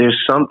about, there's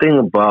something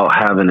about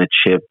having a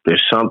chip.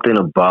 There's something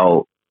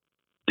about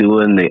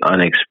doing the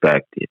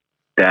unexpected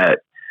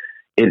that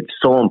it's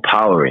so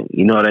empowering.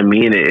 You know what I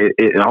mean?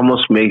 It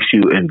almost makes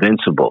you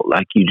invincible.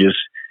 Like,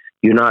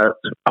 you're not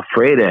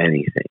afraid of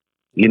anything.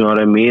 You know what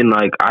I mean?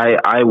 Like,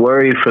 I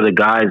worry for the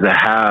guys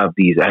that have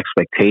these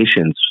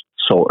expectations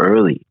so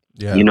early.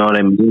 Yeah. You know what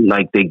I mean?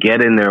 Like, they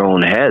get in their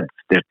own heads.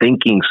 They're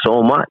thinking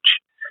so much.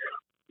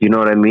 You know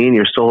what I mean?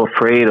 You're so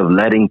afraid of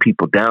letting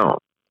people down.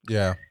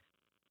 Yeah.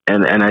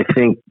 And I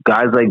think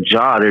guys like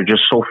Ja, they're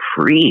just so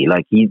free.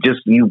 Like, you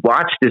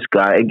watch this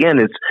guy. Again,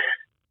 it's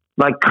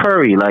like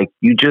Curry. Like,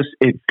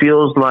 it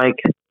feels like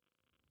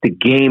the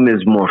game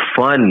is more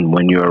fun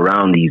when you're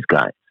around these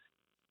guys.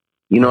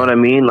 You know what I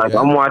mean? Like,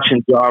 I'm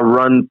watching Ja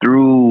run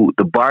through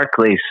the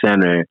Barclays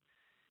Center,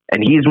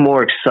 and he's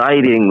more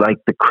exciting. Like,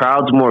 the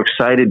crowd's more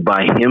excited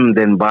by him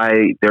than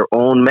by their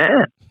own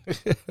man.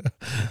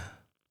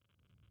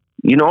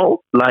 You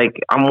know, like,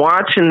 I'm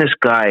watching this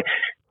guy,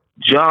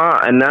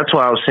 Ja, and that's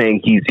why I was saying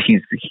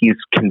he's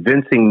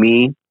convincing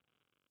me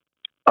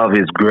of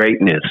his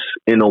greatness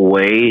in a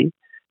way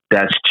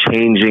that's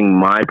changing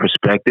my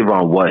perspective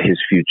on what his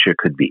future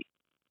could be.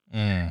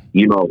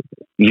 You know,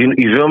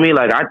 you feel me?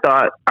 Like I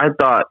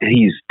thought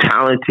he's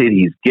talented,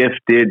 he's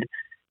gifted,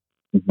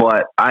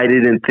 but I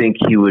didn't think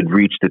he would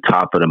reach the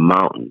top of the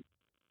mountain.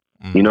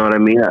 You know what I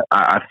mean?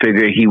 I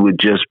figured he would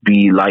just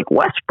be like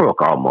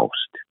Westbrook almost.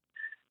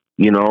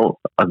 You know,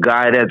 a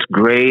guy that's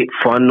great,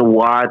 fun to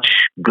watch,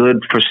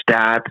 good for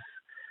stats,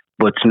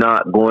 but's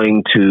not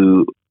going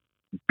to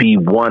be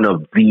one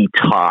of the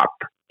top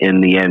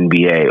in the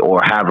NBA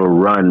or have a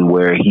run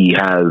where he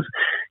has,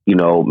 you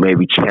know,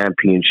 maybe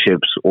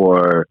championships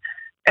or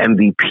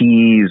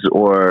MVPs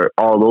or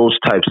all those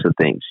types of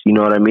things. You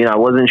know what I mean? I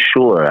wasn't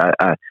sure.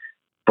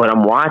 But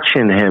I'm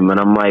watching him and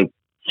I'm like,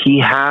 he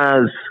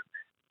has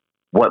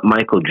what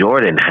Michael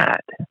Jordan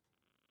had.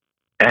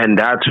 And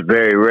that's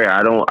very rare.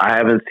 I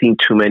haven't seen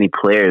too many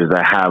players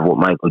that have what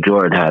Michael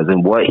Jordan has.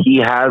 And what he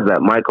has that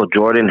Michael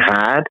Jordan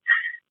had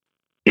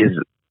is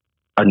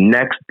a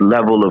next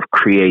level of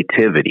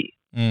creativity.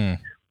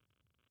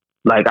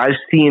 Like I've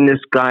seen this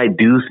guy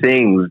do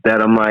things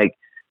that I'm like,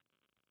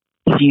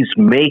 he's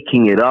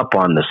making it up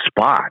on the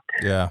spot.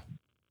 Yeah.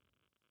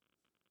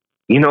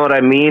 You know what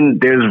I mean?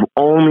 There's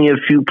only a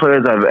few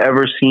players I've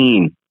ever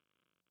seen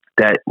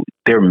that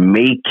they're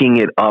making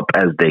it up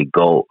as they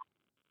go.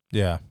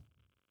 Yeah.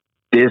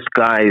 This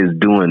guy is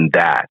doing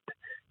that.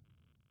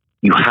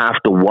 You have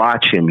to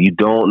watch him. You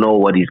don't know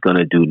what he's going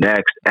to do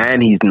next,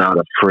 and he's not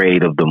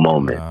afraid of the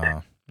moment.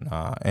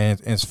 Nah. And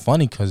it's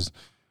funny because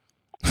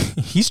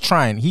he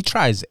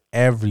tries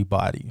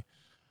everybody.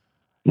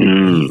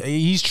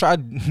 He's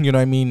tried, you know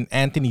what I mean,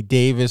 Anthony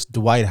Davis,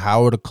 Dwight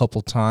Howard a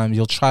couple times.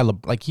 He'll try,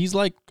 like, he's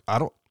like, I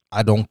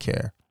don't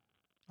care.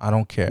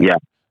 Yeah.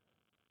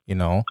 You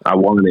know? I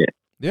want it.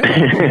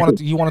 Yeah.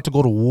 He wanted to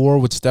go to war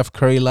with Steph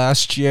Curry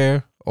last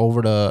year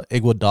over the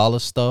Iguodala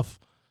stuff.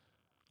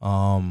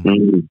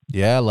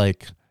 Yeah,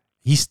 like,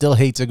 he still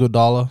hates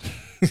Iguodala.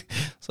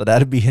 So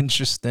that'd be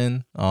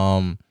interesting.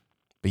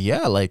 But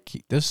yeah, like,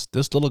 this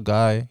little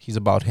guy, he's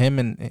about him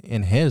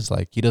and his,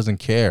 like, he doesn't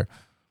care.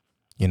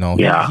 You know,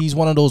 he's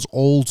one of those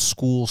old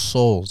school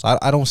souls.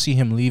 I don't see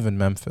him leaving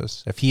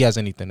Memphis if he has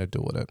anything to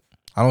do with it.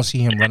 I don't see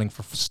him running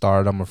for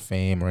stardom or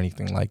fame or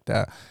anything like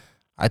that.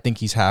 I think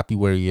he's happy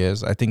where he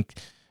is. I think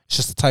it's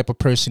just the type of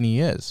person he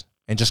is.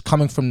 And just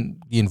coming from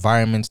the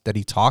environments that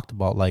he talked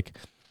about, like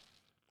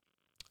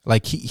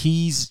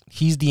he's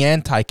the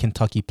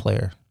anti-Kentucky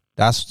player.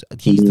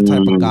 He's the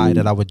type of guy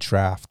that I would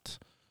draft,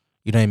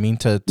 you know what I mean,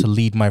 to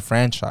lead my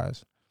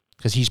franchise.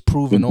 Because he's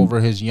proven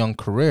over his young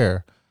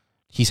career,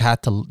 he's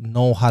had to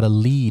know how to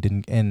lead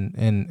and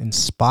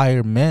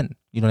inspire men,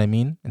 you know what I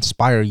mean?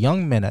 Inspire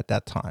young men at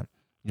that time,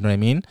 you know what I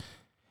mean?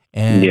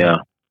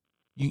 And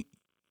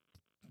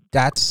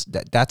that's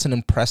an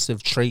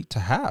impressive trait to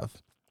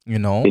have, you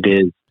know? It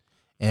is.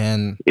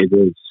 And it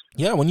is.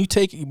 Yeah, when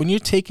you're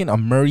taking a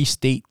Murray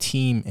State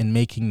team and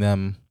making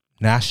them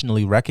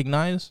nationally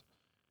recognized,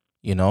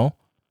 you know,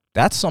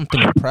 that's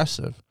something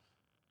impressive.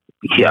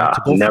 Yeah,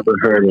 never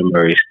heard of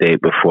Murray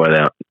State before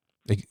that.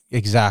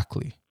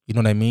 Exactly. You know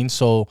what I mean?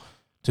 So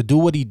to do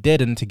what he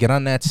did and to get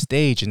on that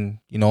stage and,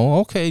 you know,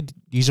 okay,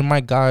 these are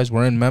my guys.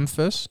 We're in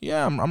Memphis.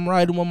 Yeah, I'm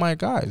riding with my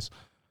guys.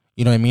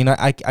 You know what I mean?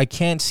 I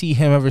can't see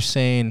him ever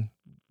saying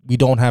we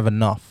don't have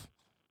enough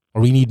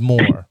or we need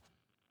more.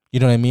 You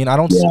know what I mean? I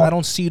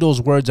don't see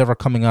those words ever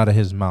coming out of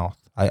his mouth.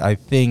 I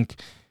think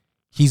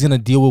he's going to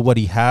deal with what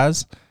he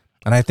has.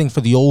 And I think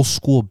for the old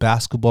school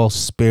basketball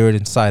spirit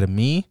inside of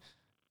me,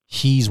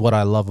 he's what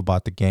I love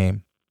about the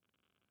game.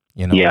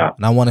 You know? Yeah.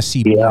 And I want to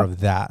see more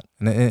of that.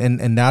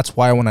 And that's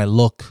why when I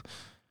look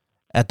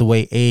at the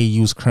way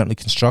AAU is currently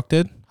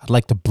constructed, I'd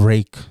like to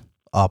break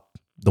up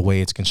the way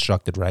it's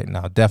constructed right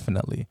now.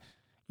 Definitely.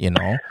 You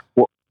know?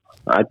 Well,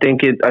 I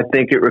think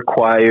it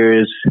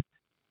requires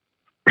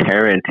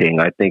parenting.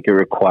 I think it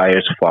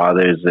requires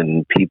fathers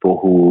and people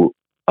who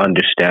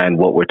understand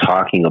what we're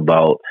talking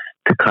about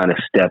to kind of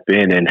step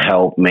in and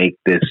help make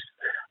this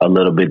a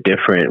little bit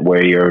different,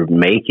 where you're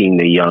making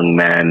the young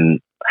man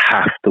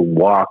have to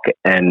walk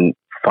and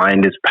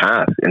find his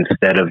path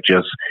instead of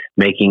just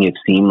making it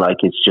seem like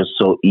it's just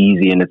so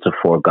easy and it's a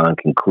foregone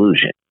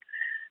conclusion.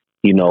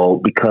 You know,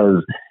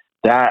 because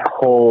that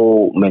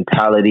whole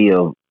mentality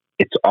of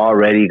it's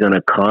already going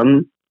to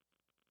come,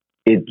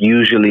 it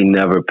usually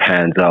never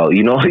pans out.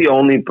 You know, the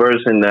only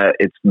person that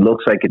it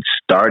looks like it's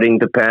starting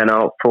to pan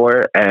out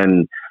for,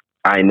 and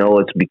I know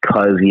it's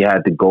because he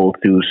had to go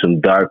through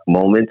some dark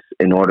moments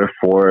in order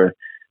for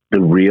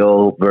the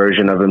real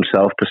version of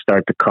himself to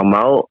start to come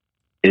out,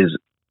 is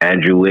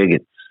Andrew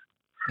Wiggins.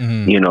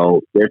 Mm-hmm. You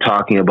know, they're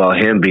talking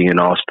about him being an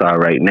all-star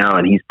right now,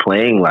 and he's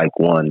playing like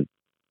one.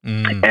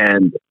 Mm-hmm.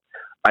 And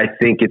I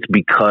think it's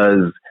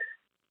because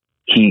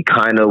he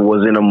kind of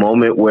was in a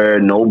moment where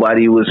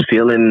nobody was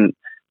feeling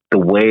the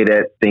way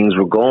that things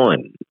were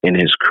going in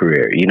his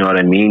career. You know what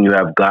I mean? You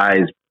have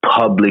guys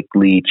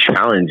publicly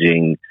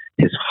challenging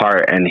his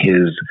heart and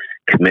his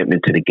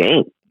commitment to the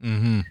game.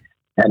 Mm-hmm.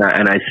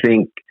 And I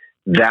think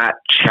that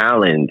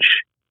challenge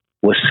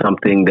was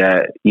something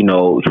that, you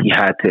know, he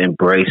had to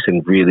embrace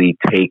and really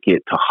take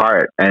it to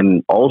heart.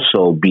 And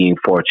also being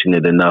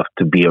fortunate enough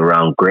to be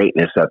around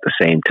greatness at the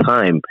same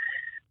time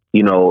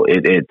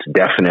it's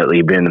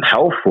definitely been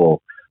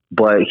helpful,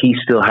 but he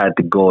still had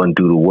to go and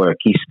do the work.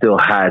 He still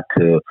had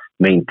to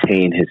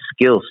maintain his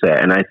skill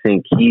set. And I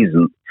think he's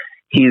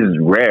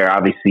rare.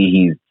 Obviously,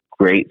 he's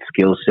great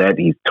skill set.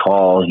 He's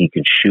tall. He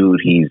can shoot.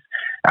 He's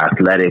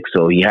athletic.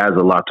 So he has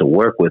a lot to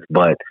work with,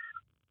 but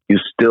you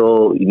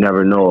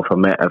never know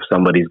if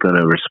somebody's going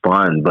to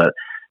respond. But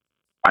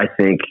I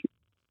think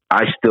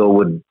I still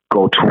would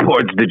go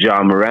towards the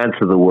John Morants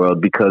of the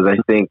world, because I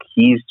think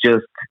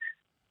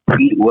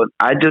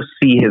I just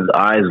see his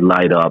eyes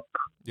light up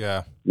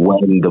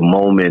when the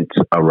moment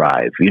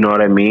arrives. You know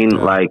what I mean?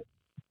 Yeah. Like,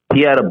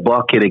 he had a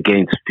bucket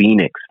against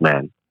Phoenix,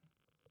 man.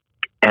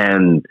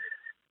 And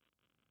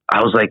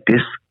I was like,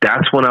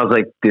 that's when I was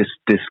like,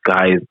 this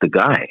guy is the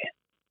guy.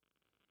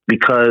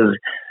 Because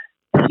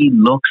he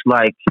looks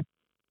like,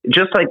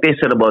 just like they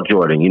said about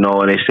Jordan,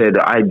 and they said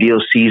the ideal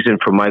season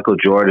for Michael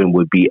Jordan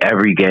would be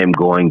every game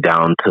going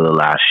down to the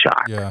last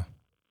shot. Yeah.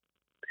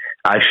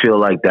 I feel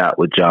like that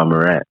with John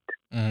Morant.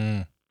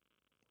 Mm.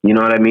 You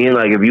know what I mean?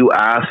 Like, if you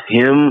ask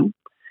him,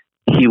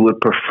 he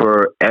would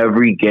prefer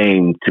every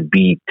game to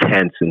be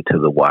tense into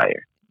the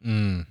wire.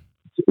 Mm.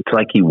 It's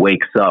like he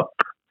wakes up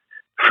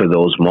for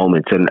those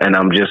moments. And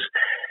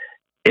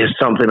it's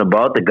something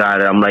about the guy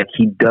that I'm like,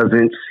 he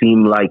doesn't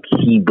seem like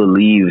he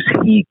believes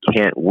he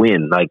can't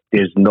win. Like,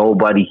 there's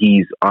nobody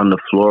he's on the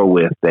floor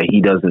with that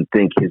he doesn't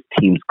think his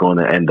team's going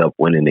to end up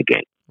winning the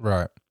game.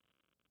 Right.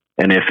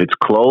 And if it's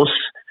close,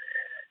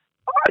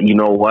 you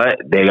know what?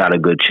 They got a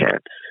good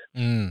chance.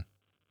 Mm.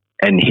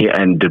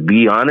 And to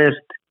be honest,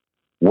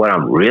 what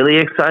I'm really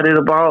excited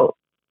about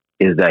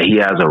is that he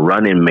has a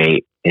running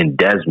mate in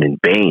Desmond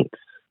Baines,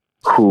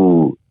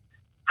 who,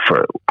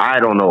 I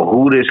don't know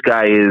who this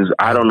guy is.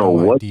 I don't know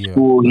what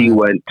school he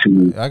went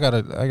to. I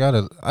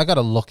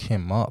gotta look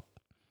him up,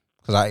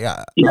 because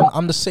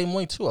I'm the same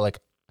way too. Like,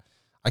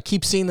 I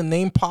keep seeing the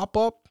name pop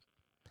up,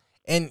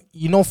 and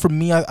for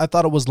me, I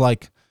thought it was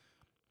like,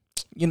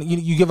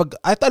 you give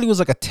I thought he was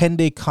like a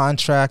 10-day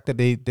contract that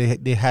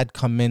they had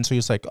come in. So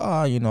he's like,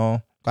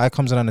 guy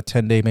comes in on a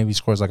 10-day, maybe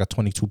scores like a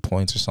 22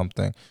 points or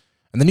something,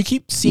 and then you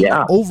keep seeing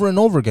it over and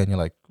over again. You're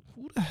like,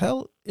 who the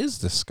hell is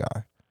this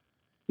guy?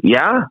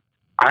 Yeah.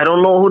 I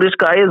don't know who this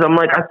guy is. I'm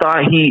like, I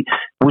thought he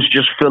was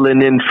just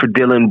filling in for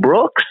Dylan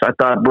Brooks. I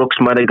thought Brooks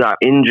might have got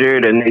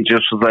injured, and it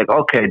just was like,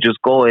 okay, just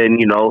go in,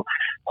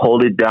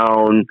 hold it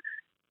down.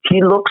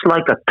 He looks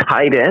like a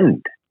tight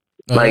end.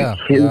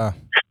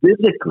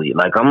 Physically.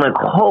 Like, I'm like,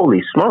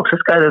 holy smokes,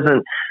 this guy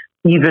doesn't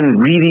even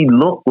really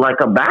look like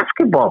a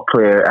basketball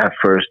player at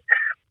first.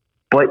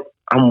 But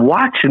I'm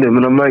watching him,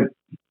 and I'm like,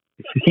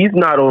 he's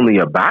not only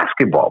a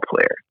basketball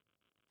player,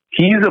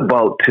 he's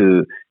about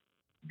to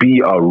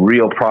be a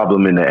real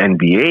problem in the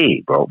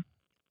NBA, bro.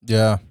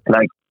 Yeah.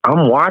 Like,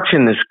 I'm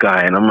watching this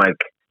guy, and I'm like,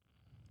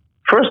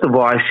 first of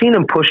all, I seen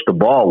him push the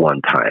ball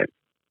one time,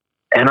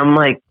 and I'm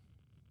like,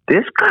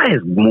 this guy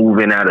is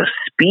moving at a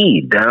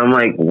speed. And I'm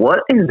like, what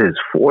is his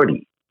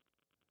 40?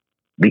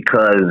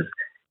 Because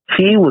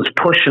he was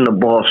pushing the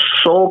ball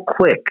so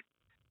quick,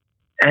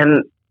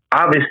 and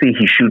obviously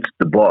he shoots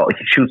the ball.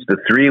 He shoots the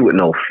three with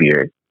no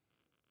fear.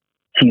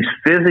 He's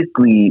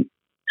physically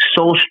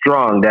so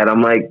strong that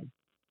I'm like,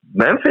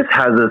 Memphis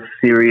has a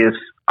serious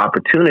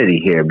opportunity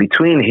here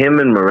between him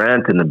and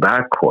Morant in the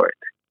backcourt.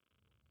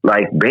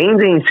 Like,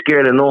 Baines ain't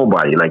scared of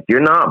nobody. Like, you're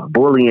not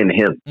bullying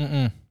him.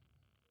 Mm-mm.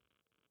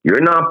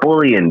 You're not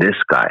bullying this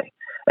guy.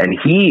 And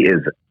he is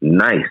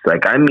nice.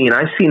 Like, I mean,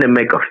 I seen him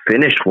make a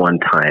finish one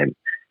time.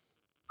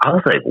 I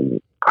was like,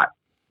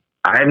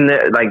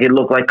 it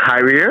looked like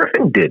Kyrie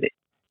Irving did it.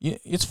 Yeah,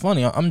 it's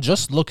funny. I'm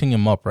just looking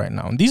him up right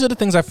now, and these are the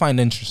things I find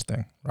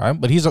interesting, right?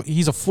 But he's a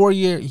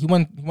 4-year. He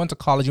went to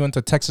college. He went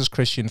to Texas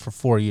Christian for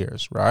 4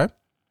 years, right?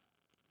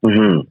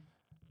 Mm-hmm.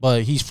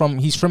 But he's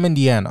from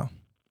Indiana.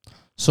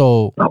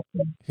 So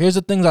here's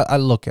the things I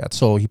look at.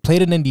 So he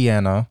played in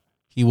Indiana.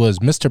 He was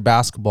Mr.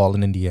 Basketball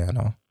in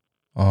Indiana.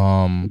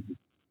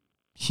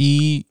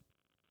 He's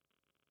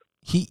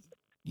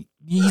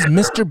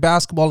Mr.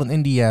 Basketball in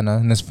Indiana.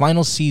 In his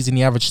final season,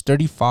 he averaged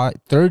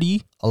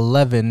 30,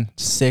 11,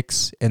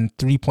 6, and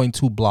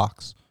 3.2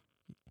 blocks.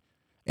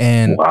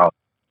 And wow.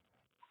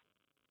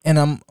 And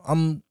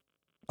I'm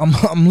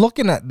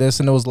looking at this,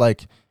 and it was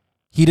like,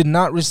 he did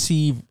not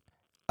receive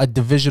a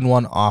Division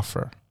I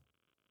offer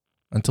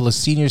until his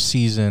senior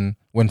season,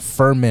 when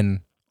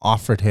Furman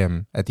offered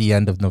him at the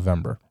end of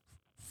November.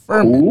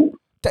 Furman.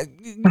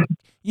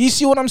 You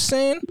see what I'm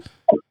saying?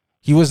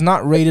 He was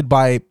not rated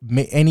by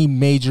any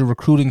major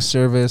recruiting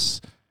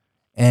service.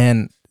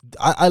 And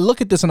I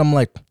look at this and I'm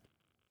like,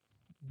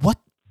 what?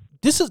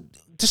 Just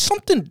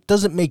something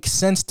doesn't make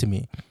sense to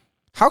me.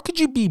 How could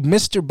you be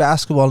Mr.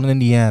 Basketball in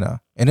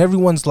Indiana and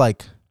everyone's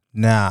like,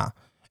 nah?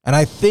 And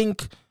I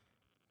think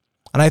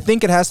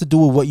it has to do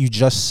with what you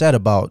just said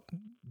about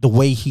the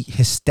way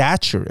his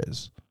stature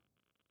is.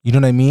 You know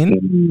what I mean?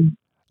 Mm-hmm.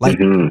 Like,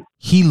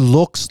 he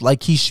looks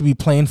like he should be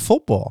playing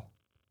football.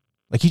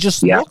 Like, he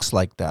just looks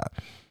like that.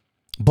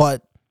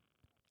 But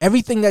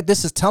everything that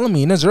this is telling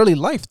me in his early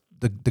life,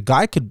 the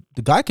guy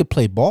could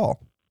play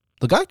ball.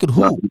 The guy could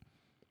hoop.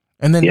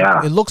 And then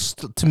it looks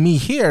to me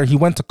here, he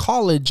went to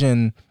college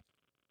and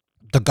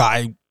the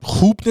guy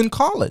hooped in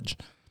college.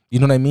 You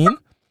know what I mean?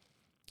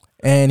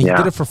 And he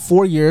did it for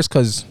 4 years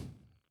because,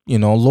 you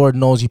know, Lord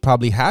knows he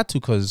probably had to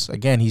because,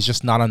 again, he's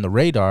just not on the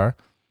radar.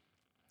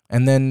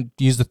 And then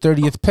he's the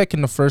 30th pick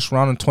in the first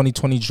round in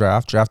 2020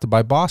 draft, drafted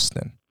by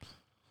Boston.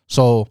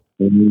 So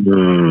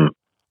I'm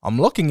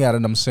looking at it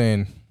and I'm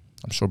saying,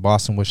 I'm sure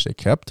Boston wish they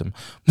kept him.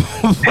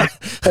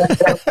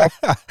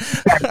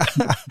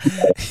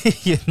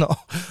 You know,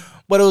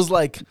 but it was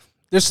like,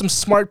 there's some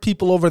smart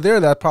people over there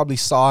that probably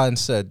saw and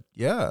said,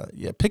 yeah,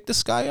 pick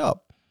this guy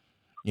up,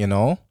 you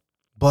know?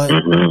 But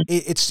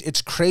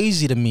it's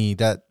crazy to me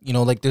that, you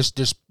know, like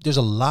there's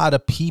a lot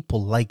of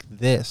people like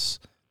this.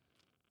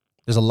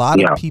 There's a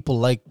lot of people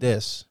like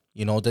this,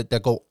 you know,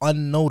 that go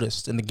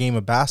unnoticed in the game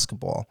of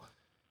basketball.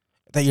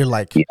 That you're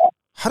like,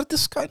 how did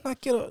this guy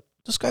not get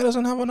this guy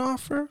doesn't have an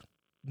offer?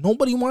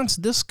 Nobody wants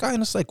this guy.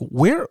 And it's like,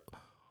 where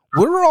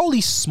are all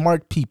these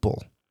smart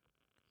people?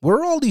 Where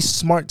are all these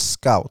smart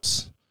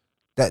scouts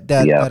that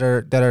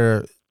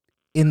are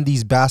in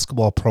these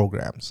basketball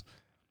programs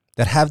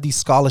that have these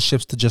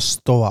scholarships to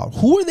just throw out?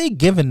 Who are they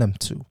giving them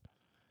to?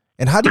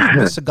 And how do you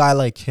miss a guy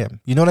like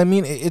him? You know what I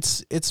mean?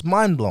 It's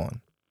mind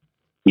blowing.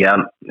 Yeah,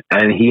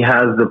 and he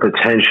has the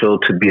potential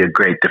to be a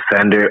great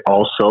defender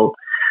also.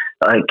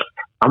 Like,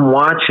 I'm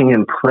watching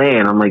him play,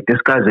 and I'm like, this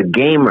guy's a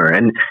gamer.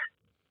 And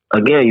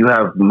again, you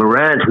have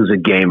Morant, who's a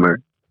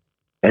gamer,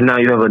 and now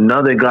you have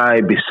another guy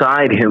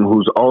beside him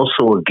who's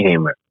also a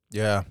gamer.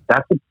 Yeah,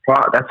 that's a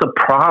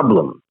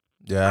problem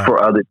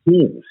for other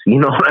teams.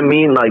 You know what I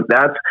mean? Like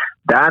that's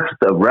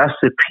the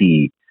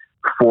recipe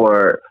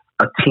for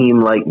a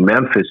team like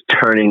Memphis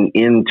turning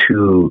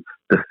into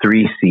the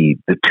 3 seed,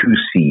 the 2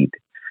 seed,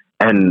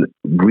 and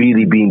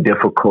really being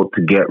difficult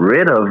to get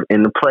rid of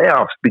in the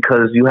playoffs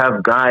because you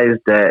have guys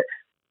that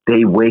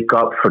they wake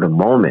up for the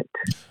moment.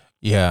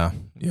 Yeah.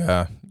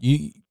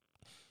 You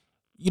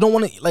don't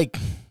want to, like,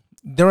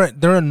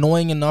 they're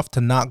annoying enough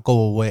to not go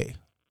away.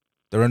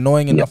 They're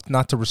annoying enough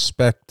not to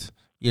respect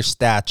your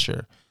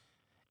stature.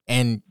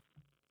 And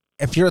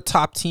if you're a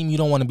top team, you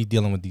don't want to be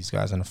dealing with these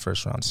guys in the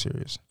first round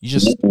series. You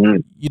just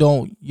you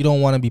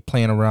don't want to be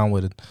playing around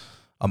with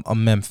a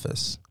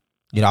Memphis.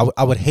 You know,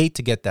 I would hate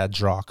to get that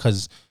draw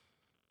because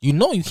you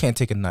know you can't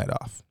take a night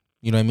off.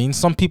 You know what I mean?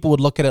 Some people would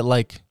look at it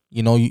like,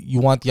 you know, you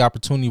want the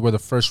opportunity where the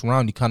first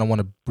round you kind of want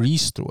to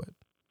breeze through it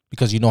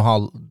because you know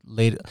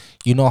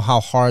how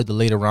hard the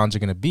later rounds are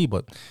going to be.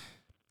 But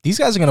these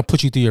guys are going to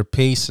put you through your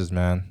paces,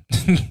 man.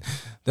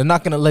 They're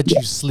not going to let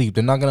you sleep.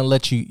 They're not going to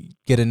let you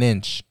get an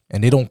inch,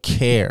 and they don't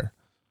care.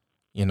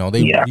 You know,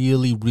 they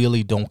really,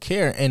 really don't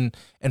care. And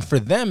for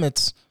them,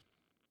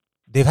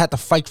 they've had to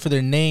fight for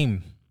their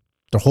name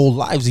their whole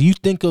lives. You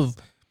think of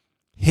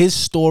his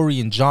story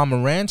and John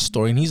Morant's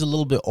story, and he's a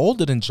little bit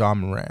older than John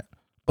Morant.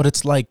 But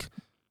it's like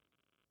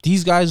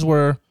these guys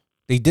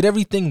they did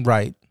everything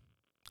right,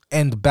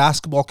 and the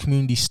basketball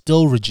community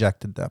still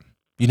rejected them.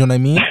 You know what I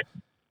mean?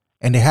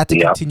 And they had to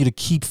continue to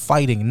keep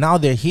fighting. Now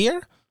they're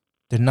here.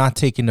 They're not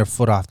taking their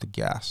foot off the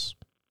gas.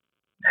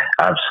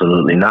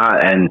 Absolutely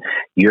not. And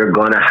you're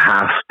going to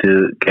have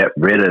to get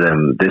rid of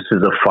them. This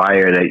is a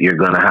fire that you're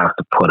going to have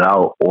to put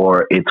out,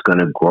 or it's going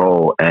to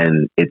grow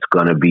and it's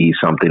going to be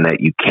something that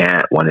you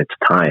can't when it's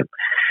time.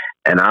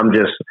 And I'm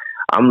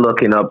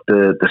looking up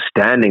the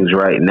standings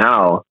right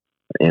now.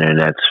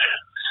 Internet's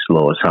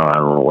slow as hell. I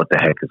don't know what the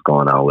heck is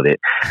going on with it.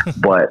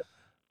 But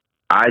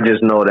I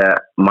just know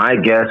that my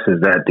guess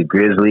is that the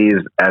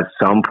Grizzlies, at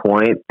some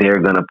point, they're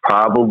going to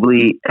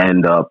probably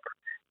end up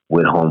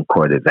with home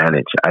court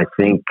advantage. I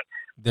think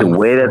the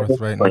way that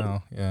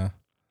the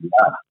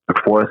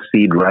 4th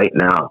seed right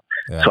now.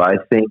 Yeah. So I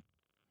think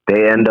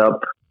they end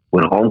up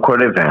with home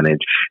court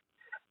advantage,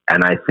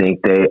 and I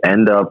think they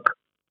end up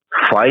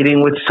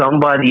fighting with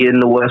somebody in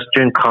the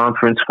Western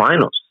Conference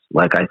Finals.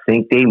 Like, I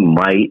think they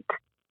might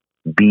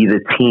be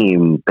the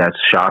team that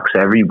shocks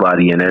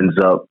everybody and ends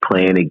up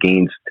playing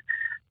against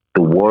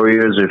the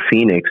Warriors or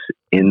Phoenix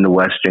in the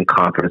Western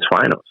Conference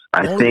Finals.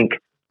 I think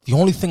the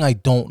only thing I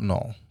don't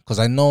know, because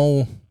I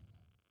know,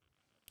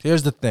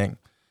 here's the thing.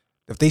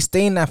 If they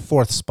stay in that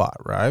 4th spot,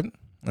 right,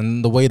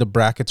 and the way the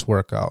brackets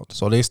work out,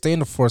 so they stay in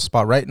the 4th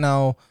spot. Right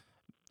now,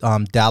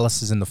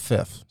 Dallas is in the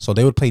 5th. So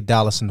they would play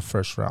Dallas in the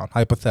first round,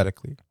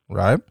 hypothetically,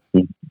 right?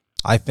 Mm-hmm.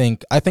 I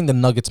think the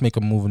Nuggets make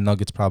a move and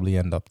Nuggets probably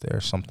end up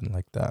there, something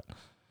like that.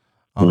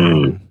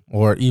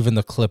 Or even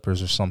the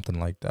Clippers or something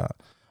like that.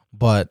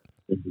 But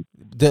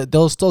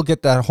they'll still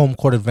get that home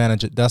court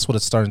advantage. That's what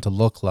it's starting to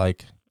look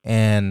like.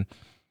 And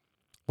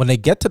when they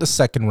get to the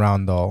second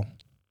round, though,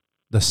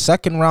 the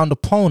second round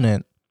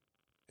opponent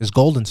is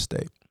Golden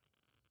State.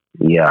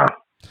 Yeah.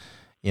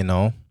 You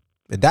know,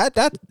 that's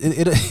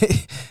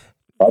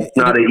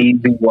not an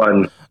easy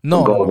one.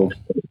 No,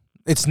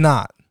 it's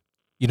not.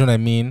 You know what I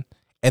mean?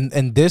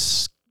 And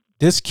this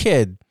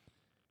kid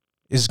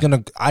is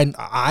gonna.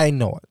 I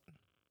know it,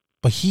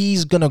 but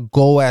he's gonna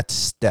go at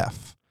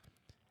Steph.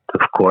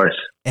 Of course.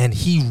 And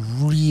he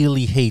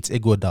really hates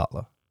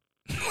Iguodala.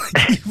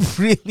 He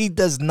really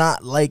does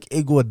not like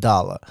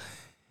Iguodala.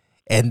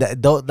 And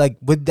like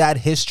with that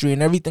history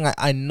and everything,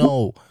 I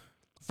know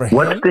for him.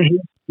 What's the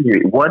history?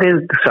 What is,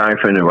 sorry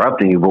for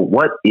interrupting you, but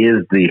what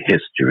is the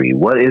history?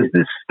 What is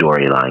this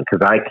storyline?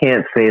 Because I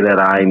can't say that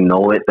I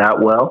know it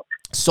that well.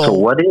 So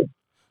what is?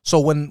 So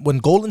when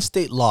Golden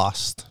State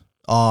lost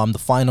the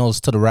finals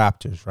to the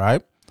Raptors,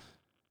 right?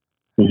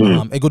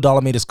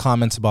 Iguodala made his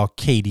comments about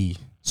KD.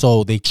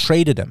 So they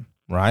traded him,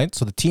 right?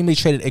 So the team they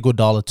traded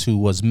Iguodala to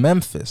was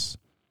Memphis,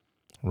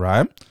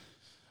 right?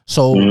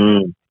 So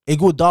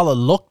Iguodala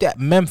looked at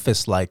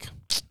Memphis like,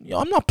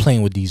 I'm not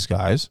playing with these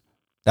guys.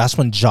 That's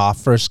when Ja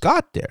first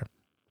got there.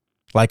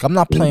 Like, I'm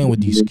not playing with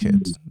these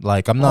kids.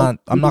 Like, I'm not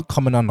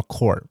coming on the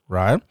court,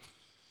 right?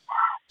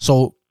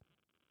 So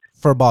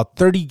for about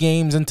 30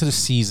 games into the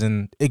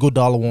season,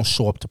 Iguodala won't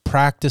show up to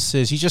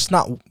practices. He's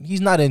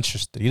not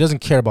interested. He doesn't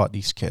care about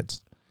these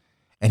kids.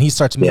 And he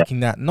starts making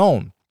that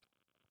known.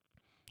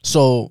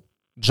 So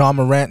John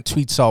Morant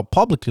tweets out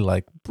publicly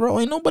like, bro,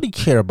 ain't nobody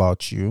care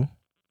about you,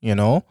 you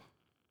know?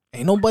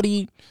 Ain't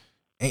nobody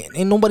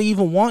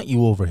even want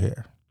you over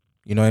here.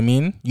 You know what I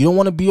mean? You don't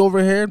want to be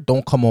over here?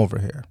 Don't come over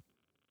here.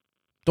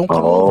 Don't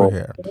come over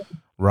here.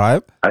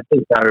 Right? I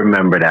think I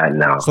remember that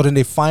now. So then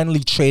they finally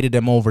traded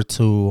him over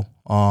to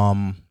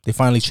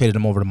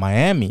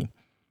Miami.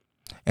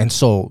 And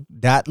so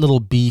that little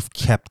beef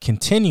kept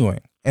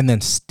continuing. And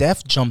then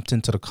Steph jumped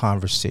into the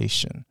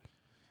conversation.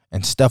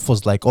 And Steph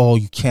was like, oh,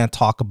 you can't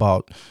talk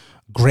about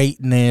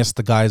greatness.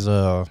 The guy's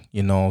a,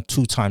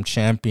 two-time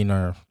champion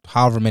or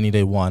however many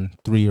they won,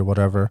 3 or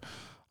whatever.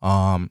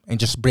 And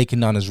just breaking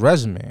down his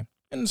resume.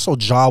 And so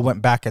Ja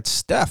went back at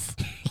Steph.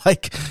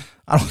 Like,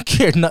 I don't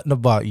care nothing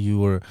about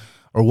you or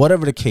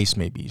whatever the case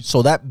may be.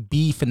 So that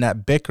beef and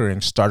that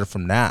bickering started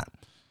from that.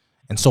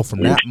 And so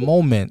from that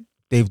moment,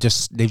 they've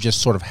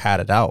just sort of had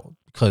it out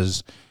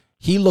because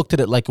he looked at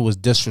it like it was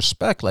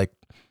disrespect. Like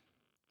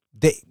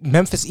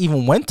Memphis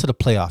even went to the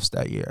playoffs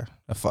that year,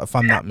 if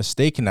I'm not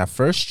mistaken, that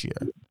first year.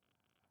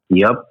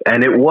 Yep,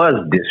 and it was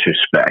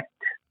disrespect.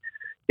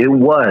 It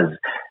was.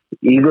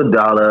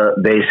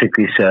 Iguodala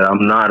basically said,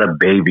 I'm not a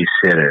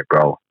babysitter,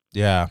 bro.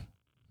 Yeah.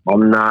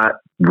 I'm not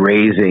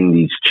raising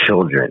these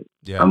children.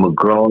 Yeah. I'm a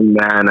grown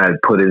man. I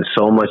put in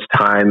so much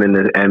time in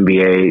the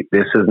NBA.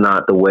 This is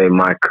not the way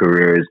my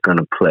career is going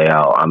to play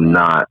out. I'm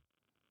not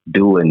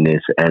doing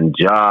this. And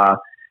Ja,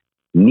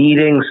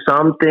 needing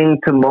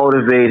something to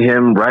motivate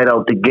him right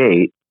out the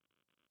gate,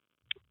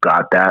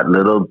 got that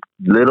little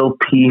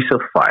piece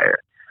of fire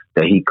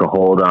that he could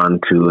hold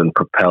on to and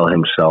propel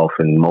himself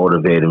and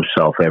motivate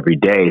himself every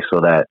day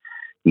so that,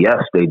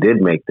 yes, they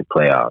did make the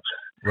playoffs.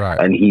 Right.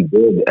 And he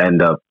did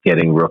end up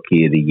getting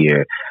Rookie of the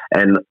Year.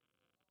 And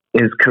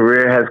his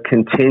career has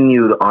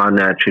continued on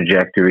that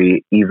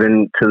trajectory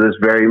even to this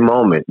very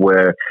moment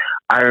where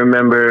I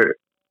remember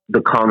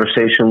the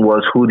conversation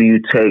was, who do you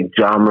take,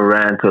 John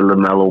Morant or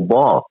LaMelo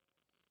Ball?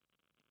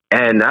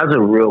 And that's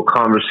a real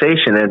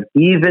conversation. And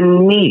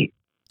even me,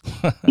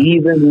 I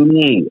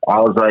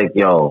was like,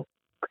 yo,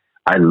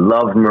 I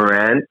love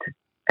Morant.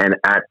 And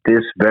at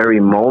this very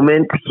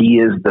moment, he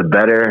is the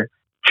better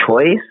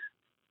choice.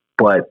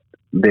 But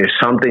there's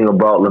something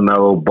about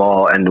LaMelo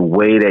Ball and the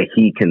way that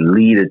he can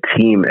lead a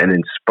team and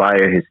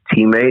inspire his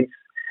teammates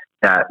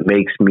that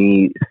makes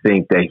me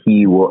think that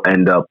he will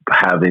end up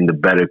having the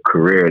better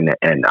career in the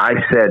end. I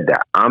said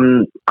that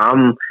I'm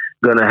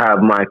gonna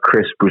have my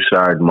Chris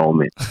Broussard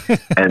moment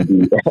and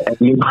and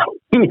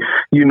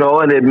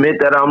admit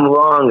that I'm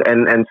wrong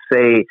and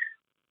say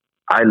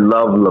I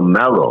love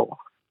LaMelo,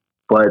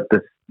 but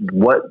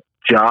what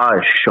Ja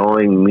is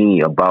showing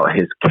me about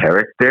his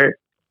character.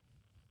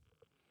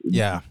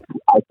 Yeah,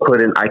 I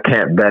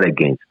can't bet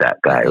against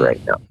that guy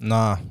right now.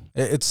 Nah,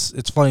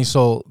 it's funny.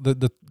 So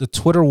the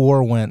Twitter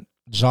war went.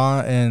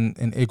 Ja and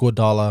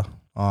Iguodala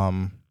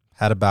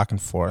had a back and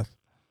forth.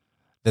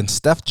 Then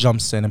Steph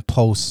jumps in and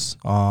posts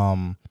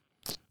an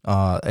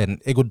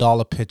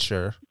Iguodala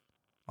picture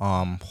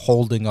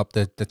holding up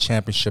the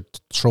championship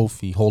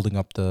trophy, holding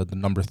up the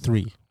number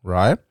 3,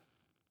 right?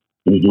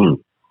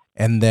 Mm-hmm.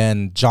 And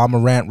then Ja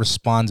Morant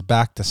responds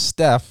back to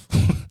Steph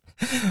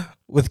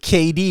with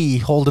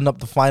KD holding up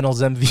the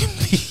Finals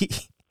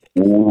MVP.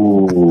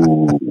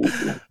 Ooh.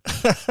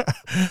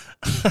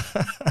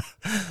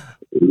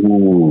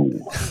 Ooh.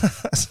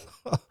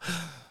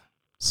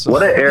 So,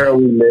 what an era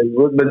we live.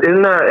 But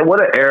what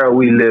an era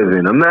we live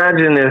in.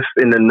 Imagine if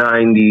in the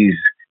 90s,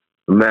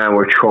 man,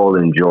 we're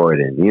trolling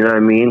Jordan. You know what I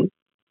mean?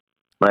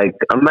 Like,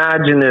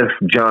 imagine if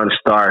John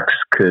Starks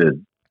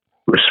could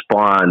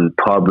respond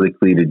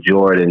publicly to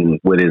Jordan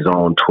with his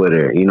own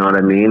Twitter. You know what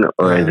I mean?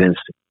 Or his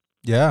Instagram.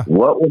 Yeah.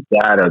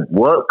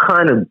 What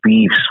kind of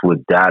beefs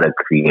would that have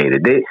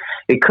created?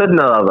 It couldn't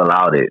have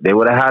allowed it. They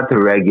would have had to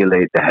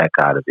regulate the heck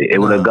out of it. It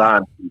would have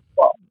gone too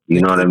far.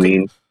 You know what I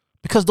mean?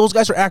 Because those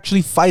guys are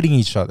actually fighting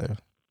each other.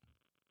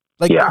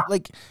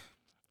 Like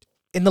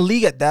in the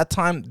league at that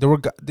time, there were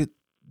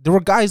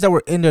guys that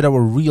were in there that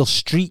were real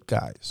street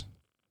guys.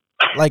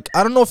 Like,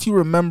 I don't know if you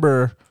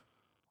remember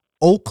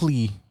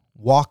Oakley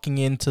walking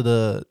into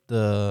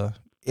the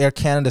Air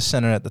Canada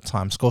Center at the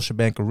time,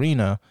 Scotiabank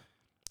Arena,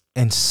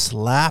 and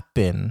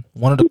slapping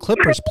one of the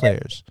Clippers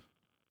players.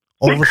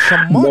 over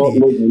some No,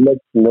 money.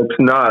 let's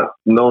not.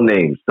 No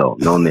names, though.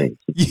 No names.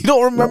 You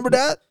don't remember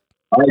that?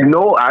 I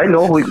know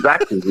who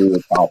exactly who we're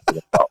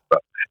talking about, bro.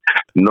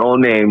 No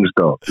names,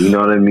 though. You know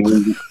what I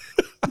mean?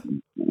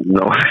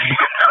 No.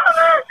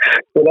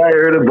 But I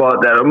heard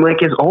about that. I'm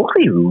like, is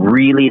Oakley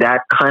really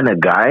that kind of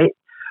guy?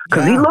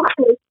 Because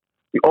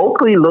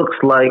Oakley looks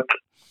like.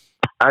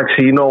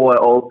 Actually, you know what,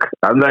 Oak?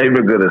 I'm not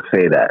even gonna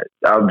say that.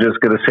 I'm just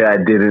gonna say I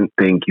didn't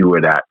think you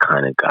were that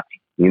kind of guy.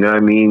 You know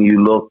what I mean?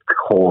 You look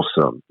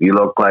wholesome. You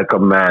look like a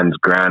man's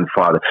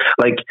grandfather.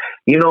 Like,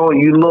 you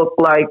look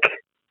like.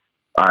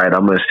 All right,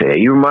 I'm gonna say it.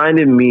 You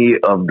reminded me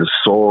of the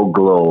Soul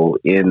Glow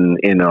in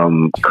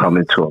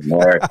Coming to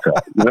America.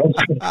 You know,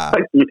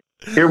 like, you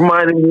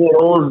reminded me of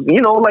those.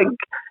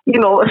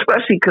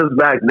 Especially because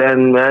back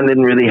then, man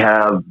didn't really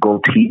have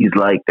goatees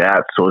like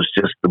that, so it's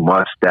just the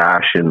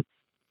mustache. And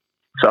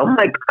so I'm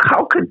like,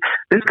 how could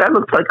this guy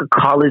looks like a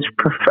college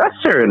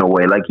professor in a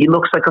way? Like, he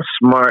looks like a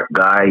smart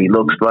guy. He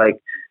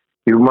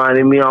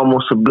reminded me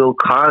almost of Bill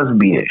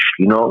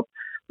Cosby-ish.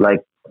 Like.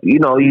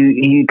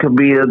 He could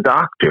be a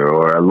doctor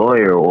or a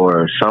lawyer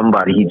or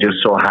somebody. He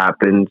just so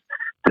happens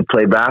to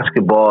play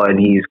basketball, and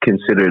he's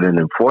considered an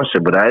enforcer.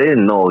 But I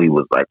didn't know he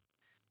was like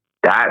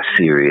that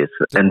serious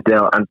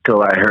until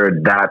I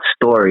heard that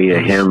story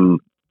of him.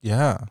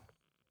 Yeah,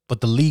 but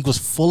the league was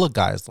full of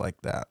guys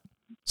like that.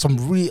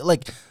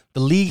 The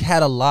league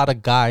had a lot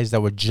of guys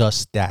that were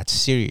just that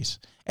serious,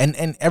 and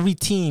every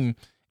team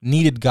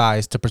needed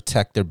guys to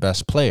protect their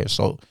best players.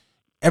 So.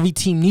 Every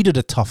team needed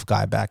a tough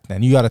guy back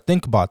then. You got to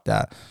think about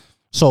that.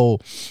 So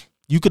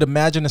you could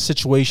imagine a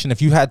situation if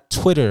you had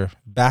Twitter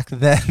back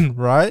then,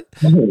 right?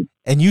 Mm-hmm.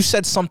 And you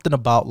said something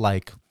about,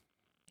 like,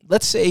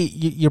 let's say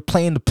you're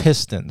playing the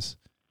Pistons,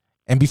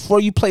 and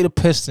before you play the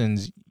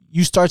Pistons,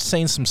 you start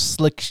saying some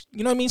slick,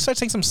 you know what I mean? Start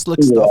saying some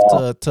slick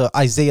stuff to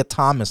Isaiah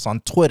Thomas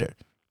on Twitter,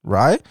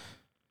 right?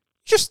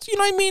 Just, you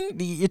know what I mean?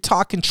 You're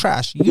talking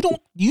trash.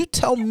 You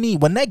tell me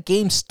when that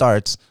game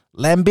starts,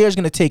 Lambert's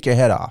going to take your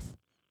head off.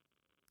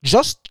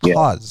 Just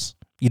cause,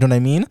 you know what I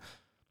mean?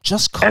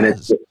 Just cause,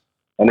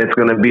 and it's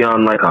gonna be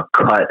on like a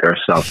cut or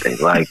something.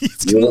 Like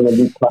he's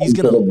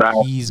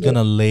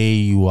gonna lay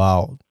you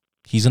out.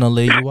 He's gonna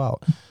lay you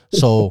out.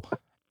 So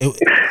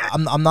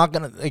I'm not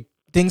gonna, like,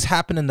 things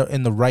happen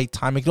in the right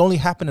time. It can only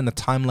happen in a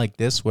time like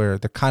this where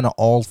they're kind of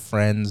all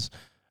friends.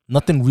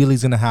 Nothing really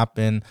is gonna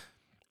happen.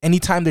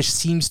 Anytime there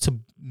seems to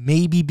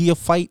maybe be a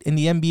fight in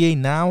the NBA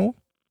now,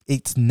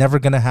 it's never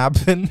gonna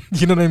happen.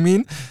 You know what I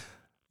mean?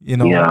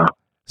 Yeah.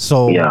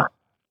 So,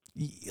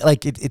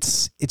 like,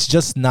 it's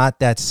just not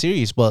that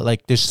serious. But,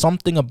 like, there's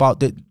something about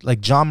that. Like,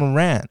 John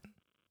Morant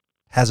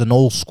has an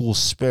old school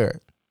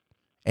spirit,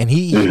 and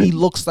he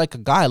looks like a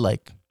guy.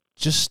 Like,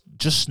 just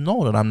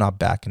know that I'm not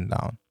backing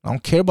down. I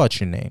don't care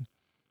about your name.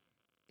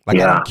 Like,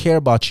 I don't care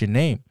about your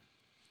name.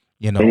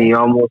 And he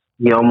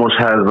almost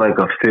has like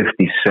a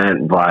 50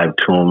 Cent vibe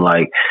to him.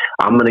 Like,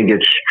 I'm gonna get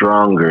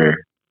stronger.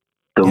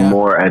 The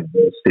more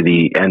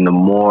adversity and the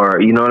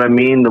more, you know what I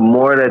mean? The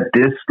more that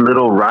this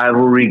little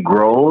rivalry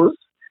grows,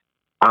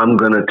 I'm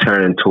going to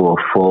turn into a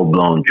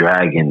full-blown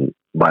dragon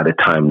by the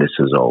time this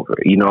is over.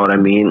 You know what I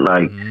mean?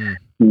 Like,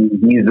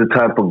 he's the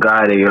type of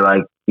guy that you're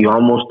like, you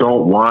almost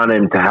don't want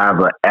him to have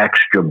an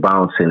extra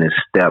bounce in his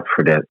step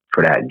for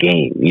that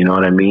game. You know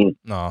what I mean?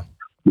 No.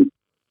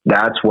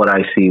 That's what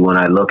I see when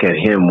I look at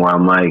him, where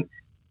I'm like,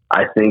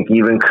 I think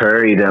even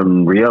Curry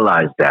them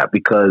realized that,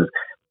 because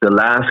the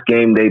last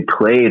game they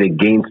played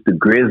against the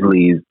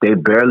Grizzlies, they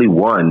barely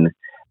won.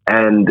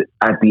 And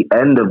at the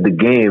end of the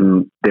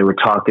game, they were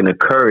talking to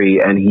Curry,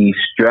 and he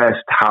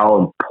stressed how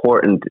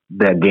important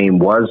that game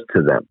was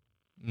to them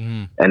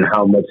and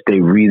how much they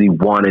really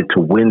wanted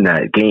to win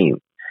that game.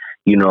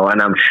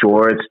 And I'm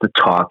sure it's the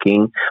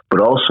talking,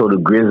 but also the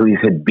Grizzlies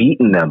had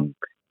beaten them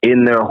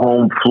in their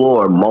home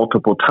floor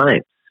multiple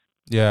times.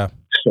 Yeah.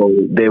 So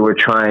they were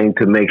trying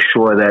to make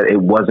sure that it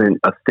wasn't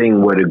a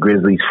thing where the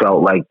Grizzlies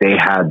felt like they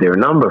had their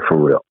number for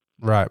real.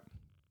 Right.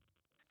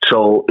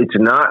 So it's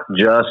not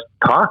just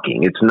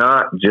talking. It's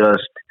not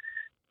just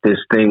this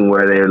thing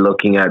where they're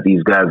looking at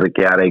these guys like,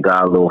 yeah, they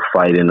got a little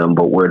fight in them,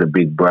 but we're the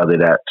big brother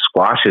that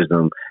squashes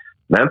them.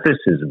 Memphis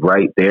is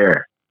right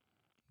there.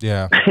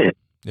 Yeah.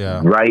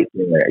 Yeah. Right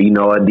there.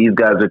 And these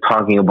guys are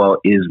talking about,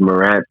 is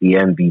Morant the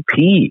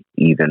MVP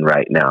even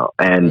right now?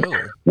 And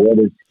where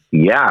does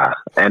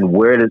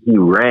he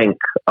rank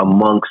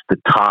amongst the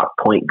top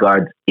point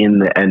guards in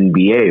the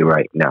NBA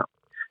right now?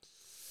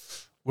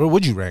 Where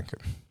would you rank him?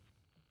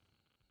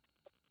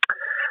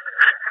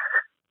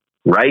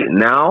 Right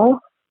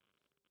now,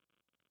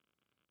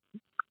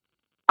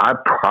 I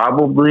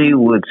probably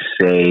would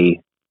say,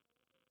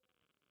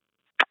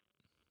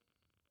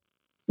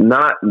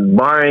 not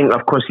barring,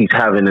 of course, he's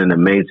having an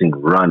amazing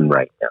run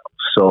right now.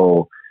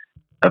 So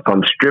if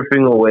I'm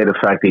stripping away the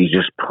fact that he's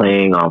just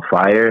playing on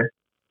fire,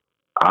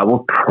 I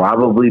will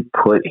probably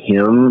put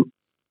him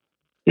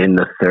in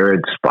the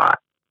third spot.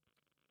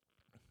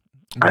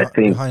 I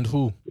think behind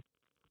who?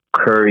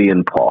 Curry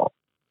and Paul.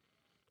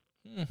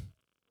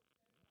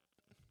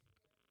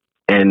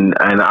 And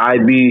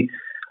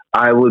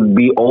I would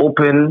be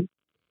open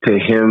to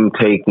him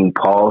taking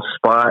Paul's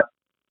spot,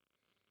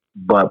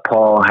 but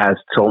Paul has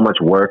so much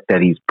work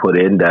that he's put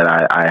in that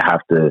I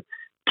have to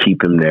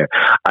keep him there.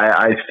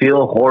 I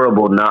feel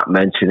horrible not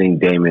mentioning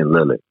Damian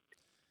Lillard.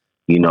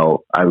 You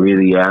know, I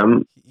really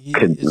am.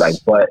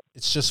 But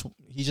it's just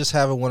he's just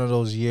having one of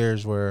those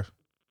years where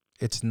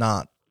it's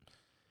not,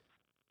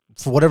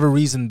 for whatever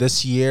reason,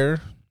 this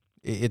year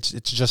it's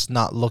just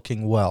not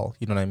looking well.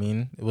 You know what I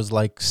mean? It was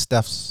like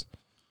Steph's,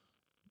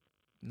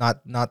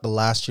 not the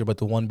last year, but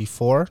the one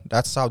before.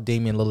 That's how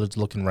Damian Lillard's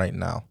looking right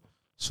now.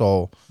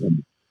 So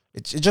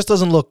it just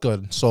doesn't look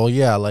good. So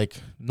yeah, like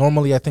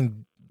normally I think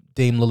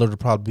Dame Lillard would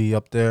probably be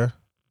up there,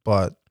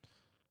 but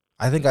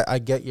I think I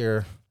get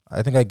your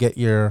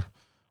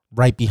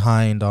right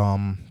behind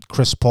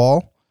Chris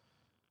Paul.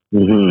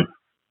 Mm-hmm.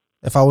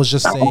 If I was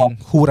just saying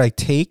who would I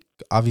take,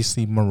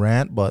 obviously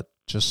Morant, but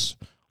just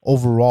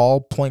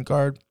overall point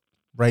guard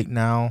right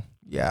now,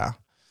 yeah,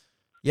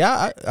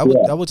 I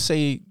would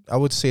say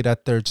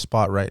that third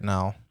spot right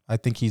now. I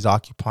think he's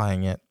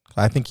occupying it.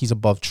 I think he's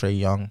above Trae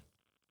Young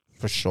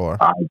for sure.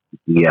 I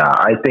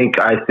think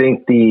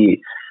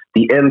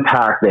the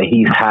impact that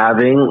he's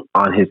having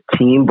on his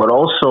team, but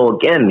also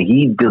again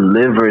he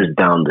delivers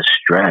down the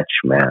stretch,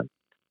 man.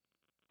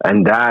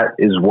 And that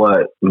is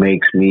what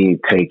makes me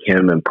take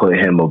him and put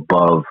him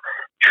above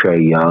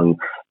Trae Young,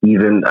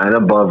 even and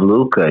above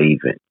Luka.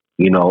 Even,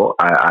 you know,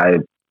 I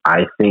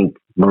think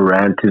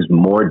Morant is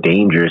more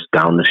dangerous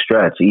down the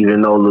stretch.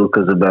 Even though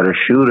Luka's a better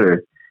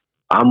shooter,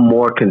 I'm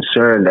more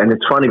concerned. And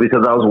it's funny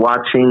because I was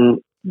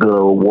watching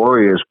the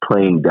Warriors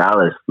playing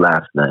Dallas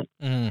last night,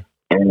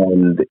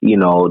 and you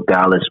know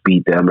Dallas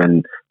beat them,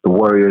 and the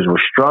Warriors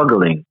were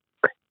struggling.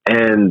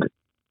 And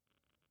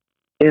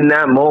in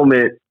that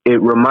moment, it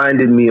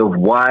reminded me of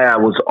why I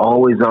was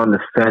always on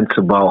the fence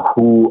about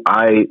who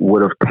I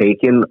would have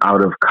taken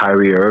out of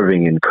Kyrie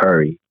Irving and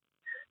Curry.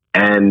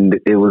 And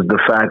it was the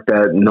fact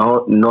that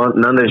none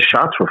of the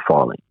shots were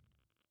falling.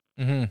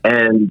 Mm-hmm.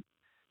 And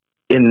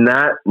in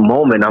that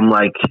moment, I'm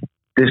like,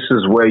 this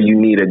is where you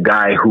need a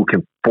guy who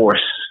can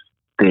force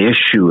the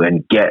issue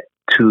and get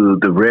to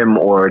the rim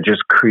or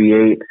just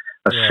create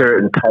a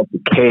certain type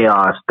of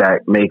chaos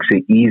that makes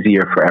it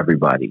easier for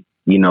everybody.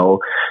 You know,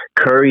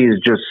 Curry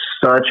is just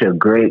such a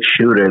great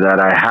shooter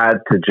that I had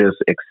to just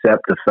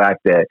accept the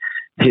fact that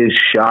his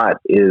shot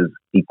is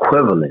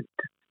equivalent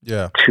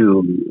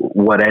to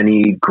what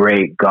any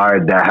great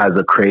guard that has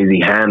a crazy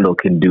handle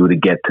can do to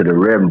get to the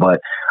rim. But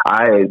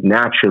I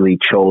naturally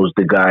choose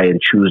the guy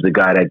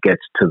that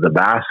gets to the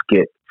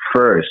basket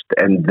first,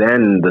 and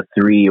then the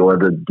three or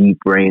the deep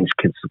range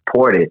can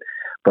support it.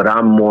 But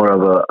I'm more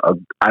of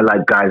I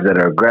like guys that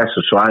are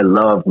aggressive. So I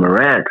love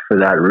Morant for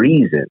that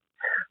reason.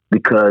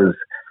 Because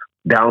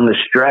down the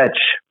stretch,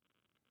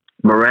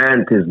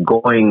 Morant is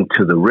going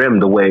to the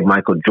rim the way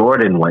Michael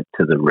Jordan went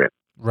to the rim.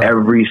 Right.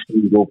 Every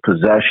single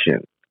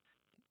possession.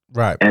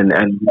 Right. And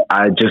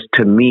I just,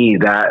 to me,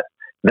 that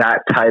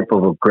type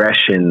of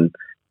aggression,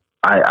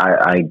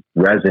 I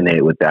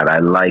resonate with that. I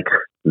like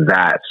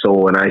that. So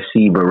when I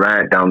see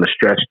Morant down the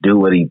stretch do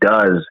what he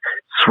does,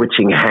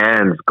 switching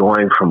hands,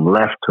 going from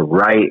left to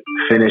right,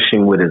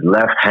 finishing with his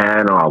left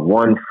hand on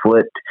one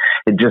foot,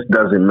 it just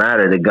doesn't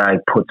matter. The guy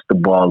puts the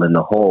ball in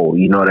the hole.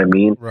 You know what I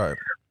mean? Right.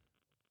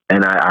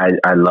 And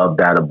I love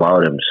that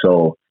about him.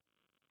 So,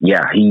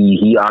 yeah,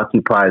 he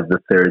occupies the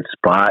third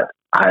spot.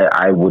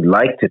 I would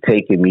like to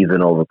take him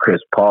even over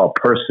Chris Paul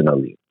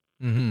personally.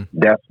 Mm-hmm.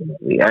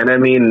 Definitely. And I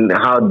mean,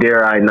 how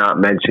dare I not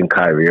mention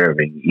Kyrie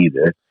Irving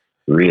either,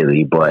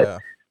 really. But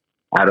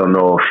I don't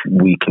know if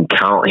we can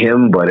count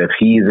him. But if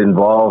he's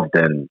involved,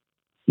 then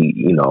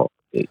he's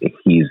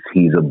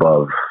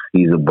above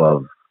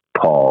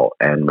Paul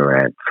and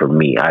Morant for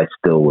me. I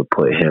still would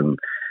put him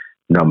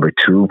number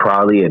 2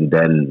 probably, and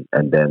then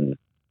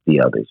the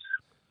others.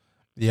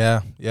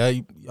 Yeah.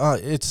 I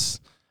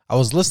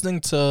was listening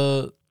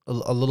to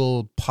a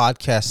little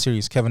podcast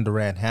series Kevin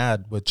Durant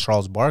had with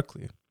Charles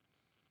Barkley,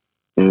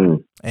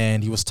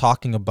 and he was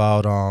talking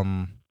about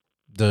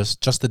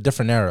the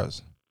different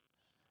eras.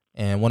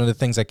 And one of the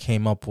things that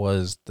came up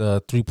was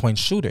the 3-point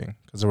shooting,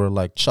 because they were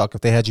like, Chuck,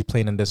 if they had you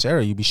playing in this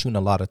era, you'd be shooting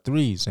a lot of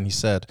threes. And he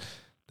said,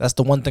 that's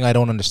the one thing I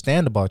don't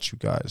understand about you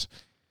guys.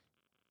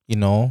 You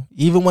know,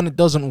 even when it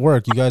doesn't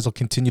work, you guys will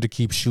continue to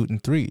keep shooting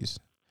threes.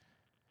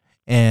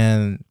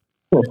 And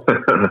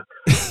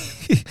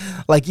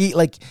like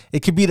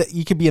it could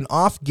be an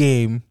off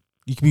game.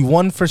 You could be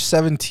 1 for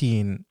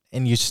 17,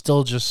 and you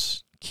still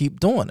just keep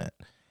doing it.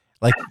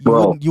 Like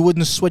you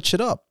wouldn't switch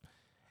it up.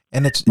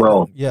 And it's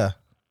Did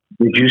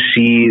you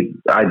see?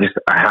 I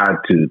had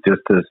to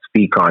just to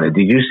speak on it.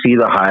 Did you see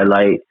the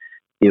highlight?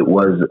 It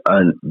was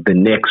the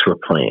Knicks were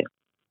playing,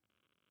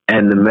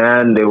 and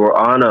they were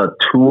on a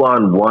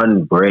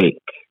 2-on-1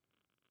 break,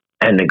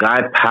 and the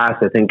guy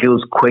passed. I think it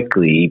was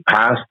Quickly. He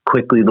passed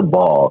Quickly the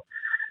ball.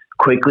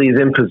 Quickly is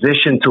in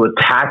position to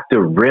attack the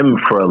rim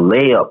for a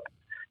layup,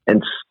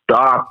 and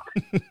stopped,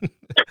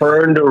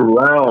 turned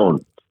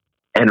around,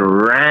 and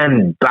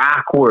ran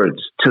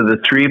backwards to the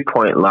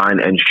 3-point line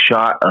and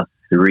shot a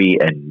 3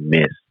 and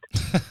missed.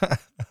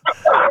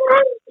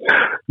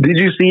 Did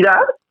you see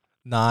that?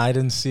 Nah, I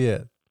didn't see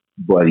it.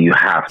 But you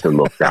have to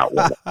look that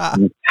one up.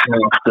 You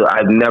have to.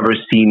 I've never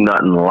seen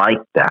nothing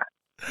like that.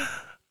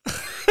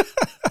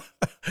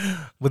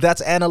 But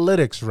that's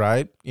analytics,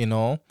 right? You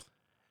know,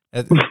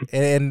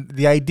 and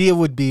the idea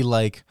would be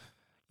like,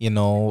 you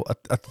know,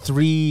 a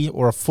 3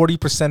 or a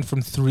 40%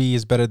 from 3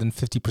 is better than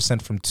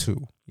 50% from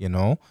 2. You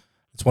know,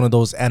 it's one of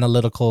those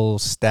analytical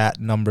stat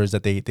numbers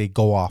that they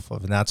go off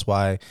of, and that's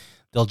why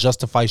they'll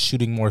justify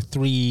shooting more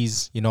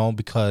threes. You know,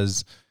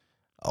 because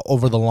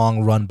over the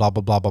long run, blah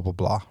blah blah blah blah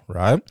blah.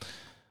 Right.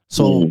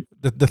 So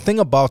the thing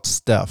about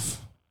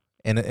Steph,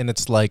 and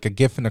it's like a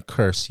gift and a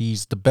curse.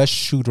 He's the best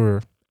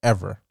shooter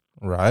ever,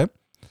 right?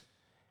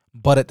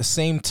 But at the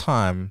same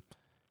time,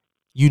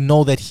 you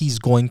know that he's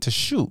going to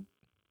shoot.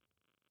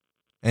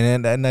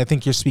 And I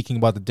think you're speaking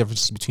about the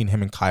differences between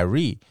him and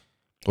Kyrie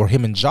or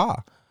him and Ja.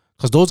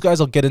 Because those guys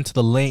will get into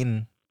the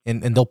lane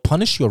and they'll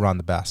punish you around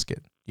the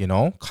basket. You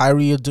know,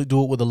 Kyrie will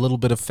do it with a little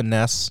bit of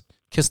finesse,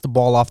 kiss the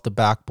ball off the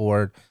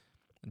backboard.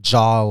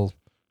 Ja will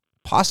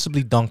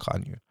possibly dunk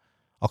on you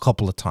a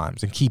couple of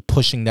times and keep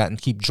pushing that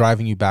and keep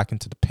driving you back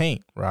into the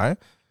paint, right?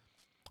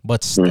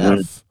 But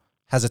Steph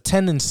has a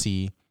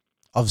tendency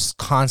of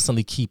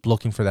constantly keep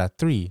looking for that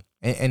 3.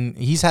 And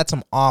he's had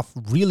some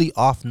really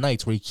off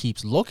nights where he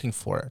keeps looking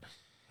for it.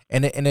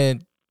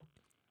 And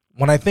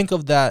when I think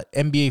of that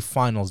NBA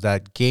Finals,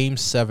 that Game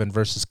 7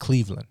 versus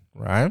Cleveland,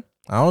 right?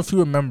 I don't know if you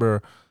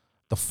remember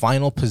the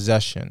final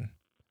possession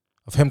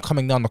of him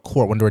coming down the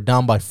court when they were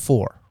down by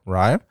 4,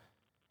 right?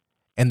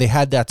 And they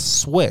had that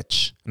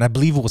switch, and I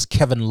believe it was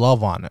Kevin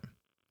Love on him,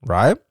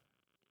 right?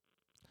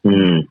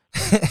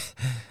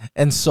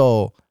 And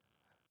so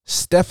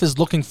Steph is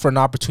looking for an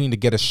opportunity to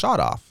get a shot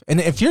off. And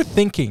if you're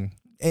thinking,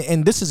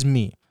 and this is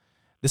me,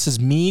 this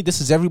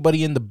is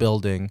everybody in the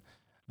building,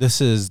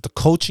 this is the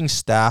coaching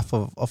staff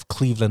of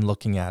Cleveland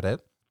looking at it,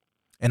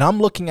 and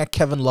I'm looking at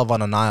Kevin Love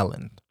on an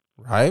island,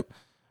 right,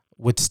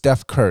 with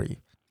Steph Curry.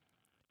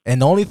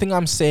 And the only thing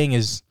I'm saying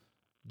is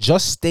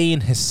just stay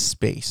in his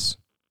space.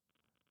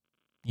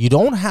 You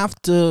don't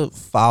have to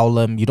foul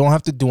him. You don't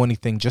have to do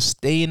anything. Just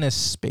stay in his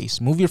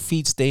space. Move your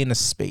feet, stay in his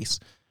space.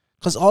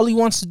 Because all he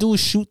wants to do is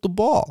shoot the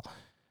ball.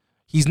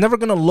 He's never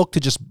going to look to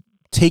just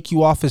take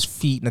you off his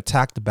feet and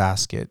attack the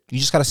basket. You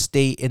just got to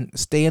stay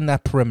in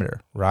that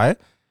perimeter, right?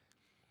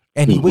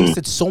 And he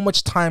wasted so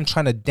much time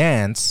trying to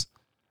dance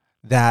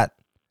that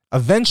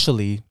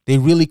eventually they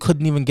really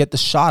couldn't even get the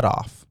shot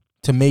off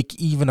to make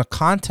even a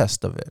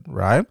contest of it,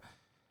 right?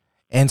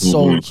 And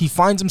so he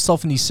finds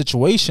himself in these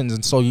situations.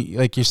 And so,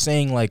 like you're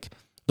saying, like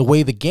the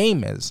way the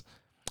game is,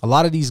 a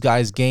lot of these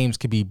guys' games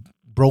could be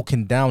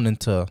broken down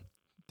into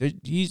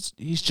he's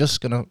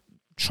just going to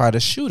try to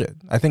shoot it.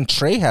 I think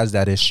Trey has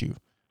that issue,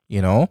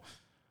 you know?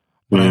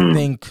 But I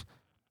think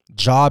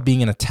Ja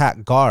being an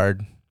attack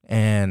guard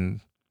and,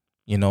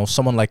 you know,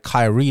 someone like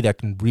Kyrie that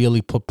can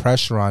really put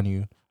pressure on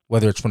you,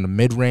 whether it's from the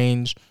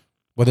mid-range,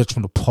 whether it's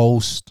from the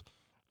post,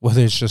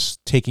 whether it's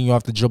just taking you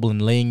off the dribble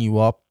and laying you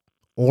up,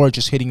 or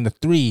just hitting the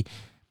 3,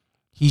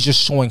 he's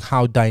just showing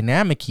how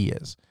dynamic he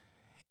is.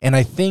 And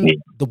I think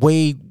the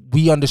way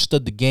we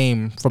understood the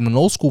game from an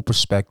old school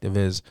perspective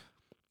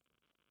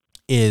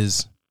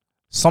is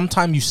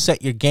sometimes you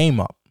set your game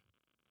up.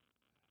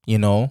 You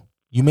know,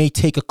 you may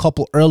take a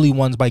couple early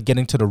ones by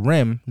getting to the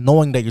rim,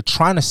 knowing that you're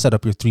trying to set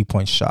up your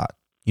 3-point shot.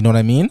 You know what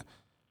I mean?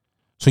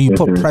 So you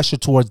put pressure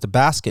towards the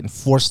basket and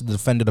force the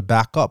defender to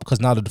back up because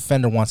now the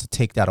defender wants to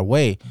take that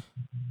away.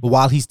 But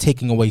while he's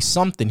taking away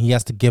something, he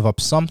has to give up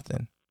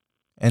something.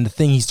 And the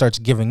thing he starts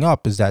giving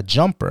up is that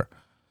jumper.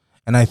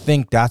 And I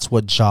think that's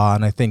what Ja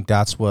and I think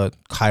that's what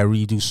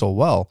Kyrie do so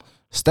well.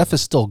 Steph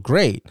is still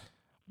great,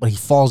 but he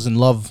falls in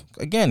love,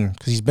 again,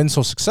 because he's been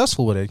so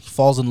successful with it. He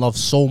falls in love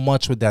so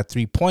much with that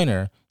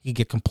 3-pointer, he can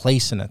get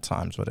complacent at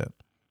times with it.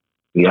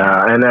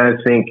 Yeah, and I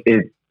think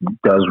it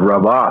does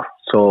rub off.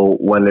 So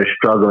when they're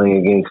struggling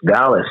against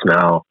Dallas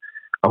now,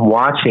 I'm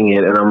watching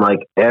it and I'm like,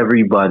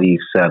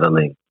 everybody's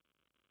settling,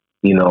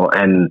 you know,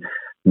 and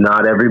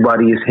not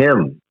everybody is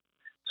him.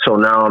 So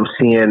now I'm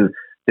seeing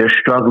they're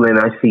struggling.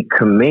 I see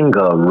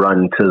Kuminga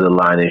run to the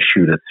line and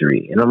shoot a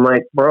 3. And I'm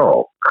like,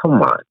 bro,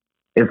 come on.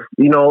 If,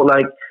 you know,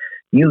 like,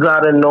 you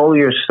got to know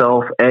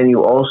yourself, and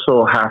you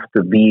also have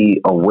to be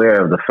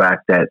aware of the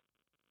fact that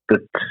the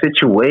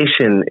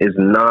situation is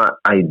not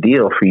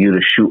ideal for you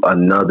to shoot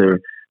another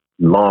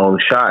long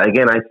shot.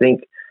 Again, I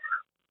think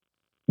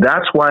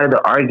that's why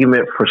the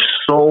argument for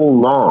so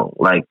long,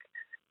 like,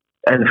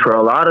 and for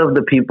a lot of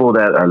the people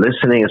that are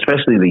listening,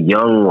 especially the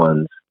young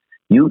ones,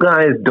 you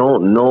guys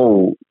don't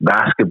know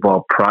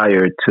basketball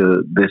prior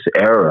to this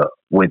era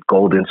with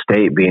Golden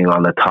State being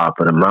on the top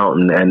of the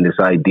mountain and this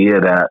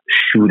idea that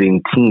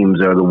shooting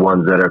teams are the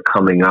ones that are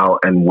coming out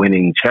and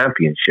winning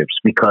championships.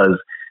 Because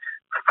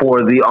for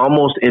the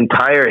almost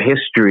entire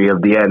history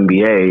of the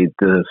NBA,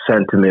 the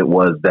sentiment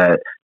was that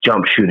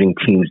jump shooting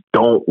teams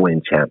don't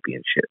win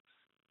championships.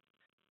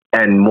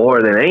 And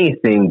more than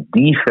anything,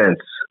 defense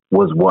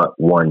was what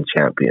won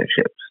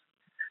championships.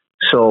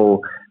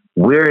 So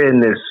we're in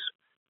this,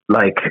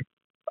 like,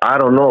 I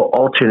don't know,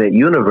 alternate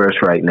universe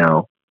right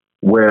now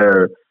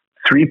where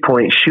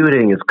 3-point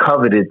shooting is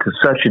coveted to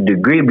such a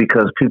degree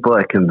because people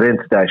are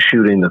convinced that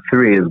shooting the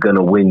three is going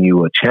to win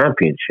you a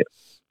championship.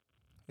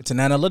 It's an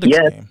analytics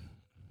game.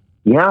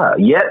 Yeah.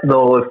 Yet,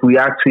 though, if we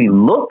actually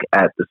look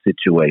at the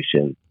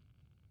situation,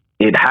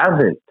 it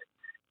hasn't.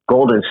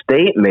 Golden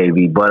State,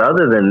 maybe, but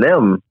other than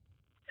them,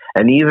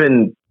 and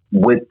even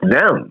with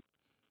them,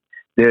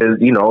 there's,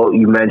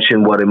 you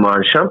mentioned what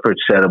Iman Shumpert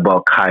said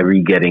about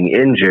Kyrie getting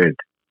injured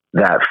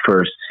that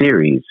first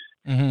series,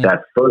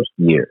 that first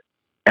year.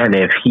 And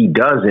if he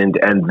doesn't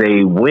and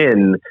they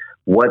win,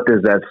 what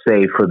does that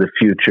say for the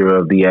future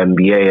of the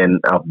NBA and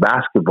of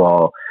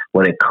basketball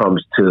when it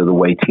comes to the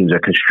way teams are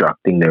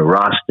constructing their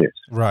rosters?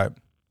 Right.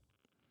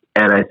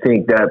 And I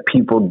think that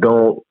people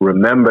don't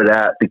remember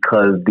that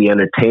because the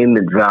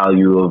entertainment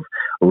value of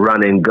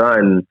run and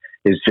gun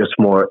is just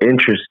more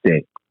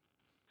interesting.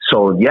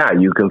 So, yeah,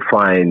 you can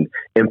find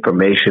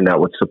information that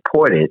would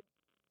support it.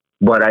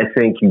 But I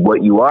think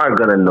what you are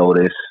going to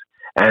notice,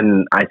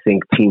 and I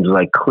think teams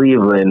like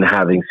Cleveland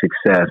having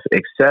success,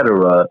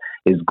 etc.,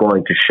 is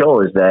going to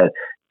show is that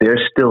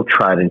there's still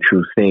tried and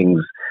true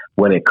things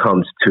when it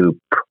comes to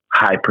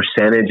high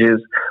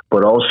percentages,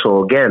 but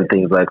also, again,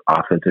 things like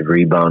offensive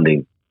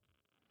rebounding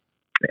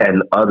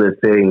and other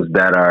things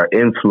that are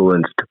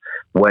influenced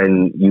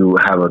when you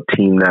have a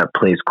team that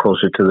plays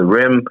closer to the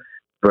rim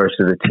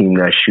versus a team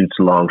that shoots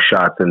long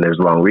shots and there's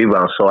long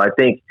rebounds. So I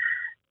think,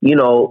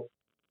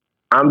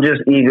 I'm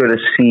just eager to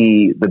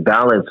see the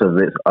balance of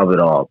it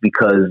all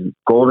because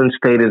Golden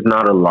State is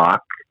not a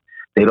lock.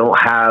 They don't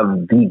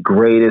have the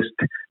greatest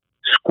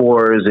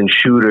scorers and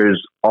shooters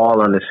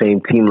all on the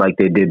same team like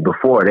they did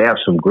before. They have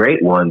some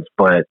great ones,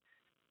 but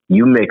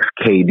you mix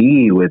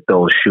KD with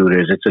those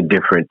shooters, it's a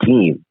different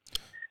team.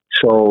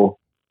 So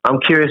I'm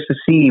curious to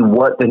see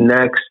what the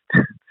next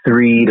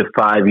 3 to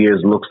 5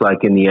 years looks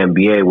like in the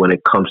NBA when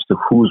it comes to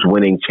who's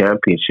winning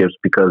championships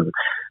because,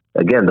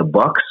 again, the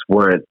Bucks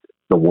weren't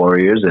the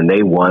Warriors and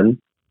they won.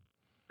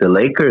 The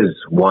Lakers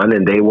won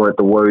and they weren't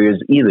the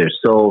Warriors either.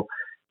 So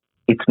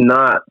it's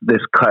not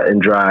this cut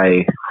and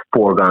dry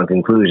foregone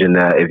conclusion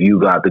that if you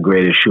got the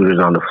greatest shooters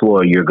on the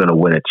floor, you're going to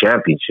win a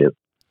championship.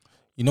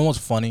 You know what's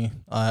funny?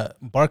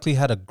 Barkley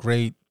had a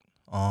great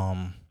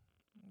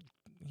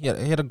he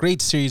had a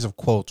great series of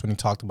quotes when he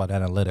talked about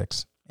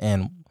analytics.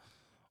 And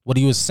what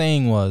he was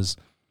saying was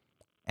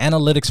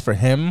analytics for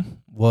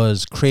him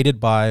was created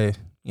by,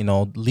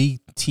 league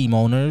team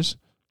owners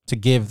to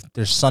give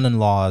their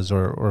son-in-laws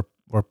or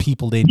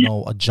people they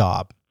know a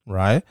job,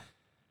 right?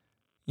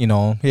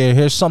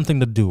 Here's something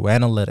to do,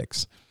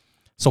 analytics.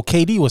 So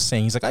KD was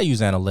saying, he's like, I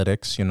use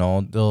analytics,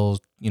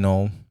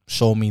 they'll,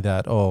 show me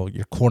that, oh,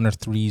 your corner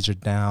threes are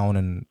down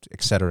and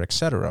et cetera, et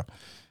cetera.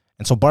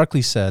 And so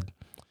Barkley said,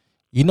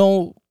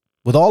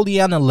 with all the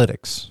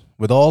analytics,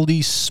 with all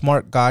these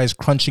smart guys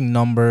crunching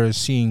numbers,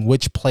 seeing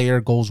which player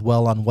goes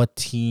well on what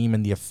team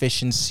and the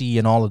efficiency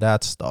and all of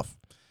that stuff,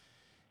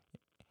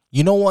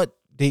 you know what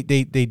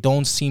they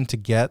don't seem to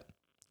get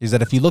is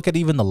that if you look at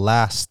even the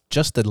last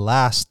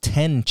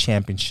 10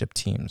 championship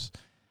teams,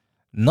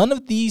 none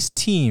of these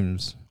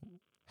teams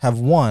have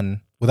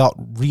won without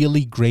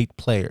really great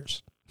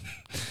players.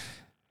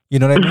 You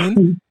know what I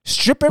mean?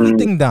 Strip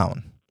everything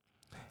down.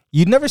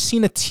 You've never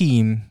seen a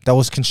team that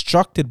was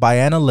constructed by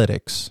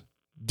analytics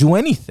do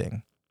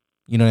anything,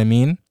 you know what I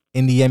mean,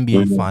 in the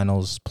NBA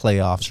finals,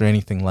 playoffs, or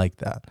anything like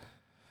that.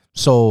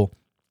 So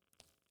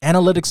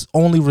analytics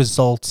only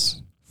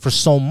results for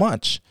so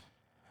much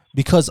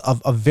because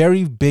of a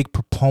very big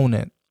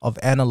proponent of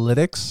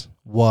analytics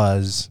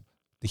was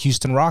the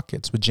Houston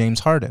Rockets with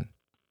James Harden,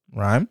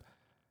 right?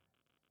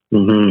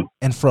 Mm-hmm.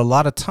 And for a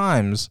lot of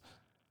times,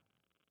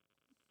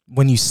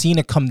 when you've seen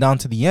it come down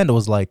to the end, it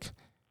was like,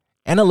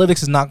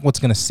 analytics is not what's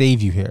going to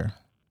save you here.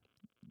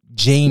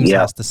 James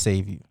has to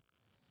save you.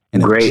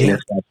 And greatness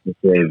has to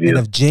save you. And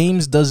if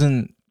James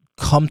doesn't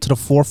come to the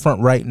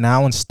forefront right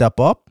now and step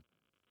up,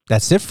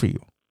 that's it for you.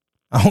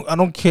 I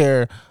don't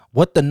care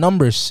what the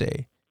numbers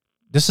say.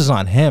 This is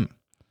on him.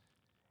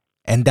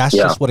 And that's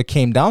just what it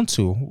came down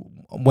to.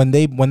 When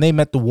they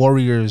met the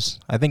Warriors,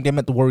 I think they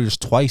met the Warriors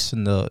twice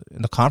in the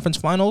conference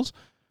finals.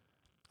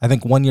 I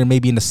think one year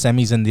maybe in the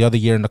semis and the other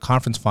year in the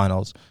conference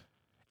finals.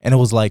 And it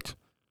was like,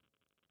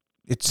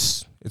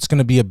 it's going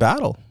to be a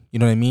battle. You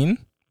know what I mean?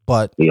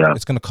 But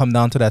it's going to come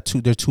down to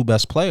their two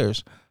best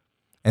players.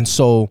 And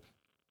so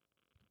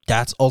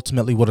that's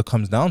ultimately what it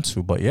comes down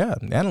to. But yeah,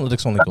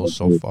 analytics only goes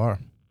so far.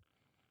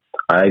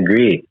 I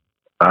agree.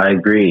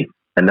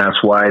 And that's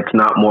why it's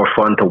not more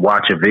fun to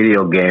watch a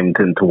video game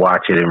than to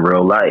watch it in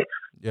real life.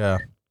 Yeah.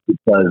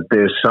 Because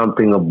there's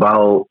something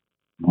about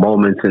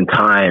moments in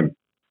time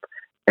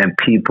and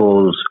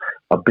people's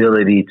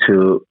ability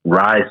to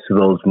rise to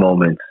those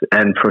moments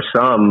and for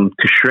some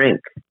to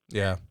shrink.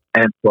 Yeah.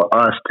 And for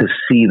us to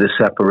see the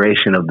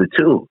separation of the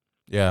two.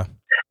 Yeah.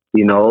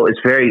 It's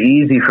very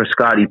easy for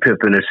Scottie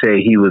Pippen to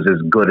say he was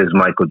as good as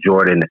Michael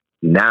Jordan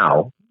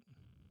now.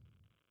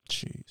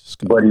 Jeez,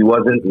 but he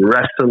wasn't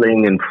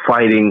wrestling and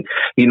fighting.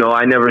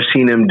 I never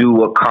seen him do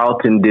what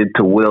Carlton did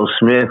to Will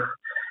Smith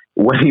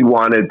when he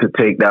wanted to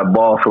take that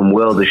ball from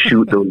Will to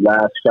shoot the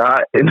last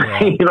shot. And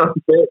you know what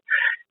I'm saying?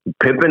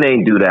 Pippen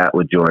ain't do that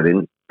with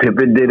Jordan.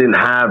 Pippen didn't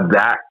have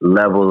that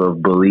level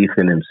of belief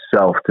in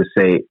himself to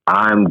say,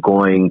 I'm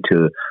going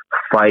to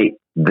fight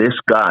this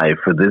guy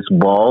for this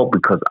ball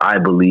because I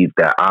believe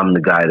that I'm the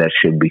guy that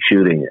should be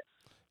shooting it.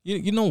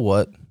 You know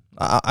what?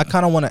 I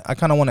kind of want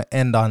to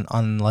end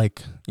on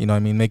like, you know what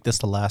I mean, make this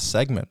the last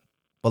segment.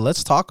 But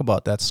let's talk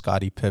about that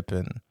Scottie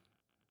Pippen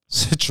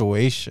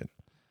situation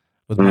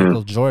with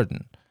Michael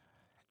Jordan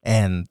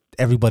and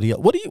everybody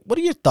else. What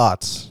are your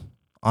thoughts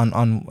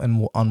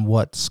on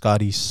what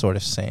Scottie's sort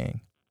of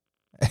saying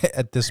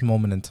at this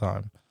moment in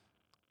time?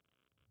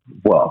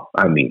 Well,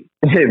 I mean,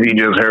 if you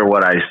just heard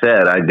what I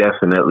said, I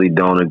definitely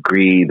don't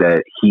agree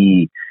that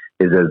he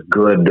is as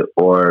good,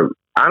 or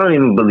I don't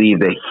even believe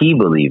that he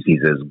believes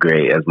he's as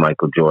great as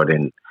Michael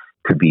Jordan,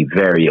 to be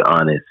very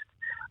honest.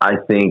 I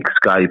think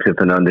Scottie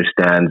Pippen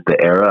understands the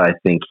era. I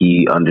think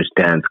he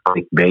understands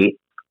clickbait.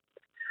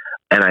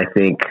 And I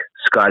think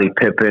Scottie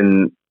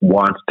Pippen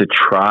wants to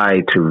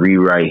try to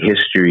rewrite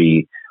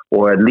history,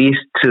 or at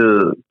least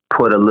to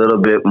put a little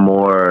bit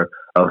more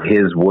of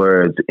his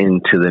words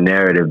into the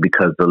narrative,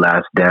 because The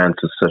Last Dance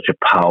is such a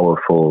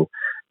powerful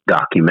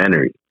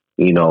documentary,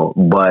 you know.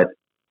 But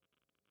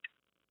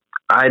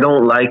I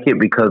don't like it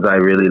because I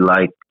really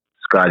like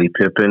Scottie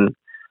Pippen.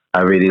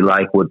 I really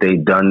like what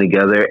they've done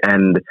together.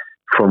 And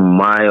from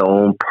my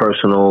own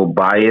personal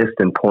bias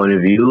and point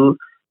of view,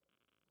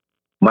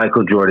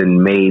 Michael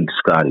Jordan made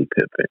Scottie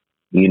Pippen.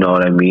 You know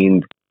what I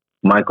mean?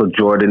 Michael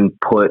Jordan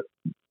put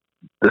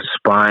the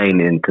spine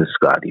into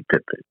Scottie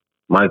Pippen.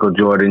 Michael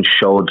Jordan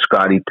showed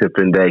Scottie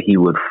Pippen that he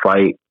would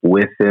fight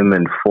with him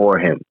and for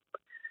him,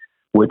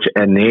 which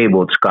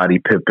enabled Scottie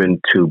Pippen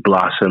to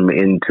blossom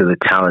into the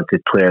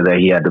talented player that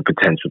he had the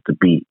potential to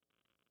be.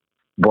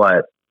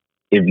 But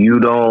if you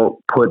don't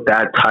put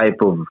that type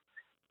of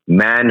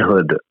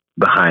manhood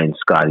behind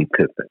Scottie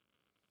Pippen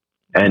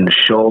and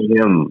show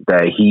him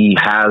that he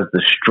has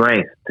the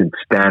strength to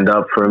stand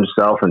up for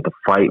himself and to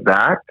fight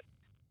back,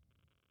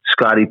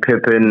 Scottie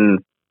Pippen,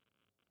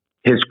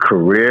 his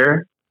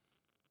career,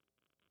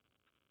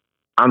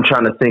 I'm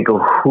trying to think of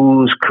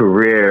whose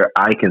career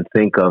I can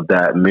think of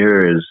that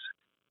mirrors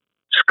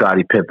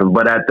Scottie Pippen.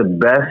 But at the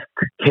best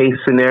case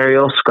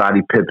scenario,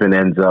 Scottie Pippen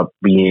ends up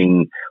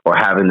being or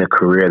having the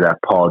career that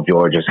Paul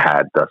George has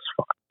had thus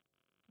far.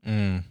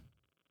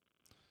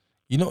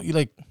 You know, you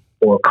like...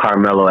 Or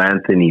Carmelo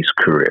Anthony's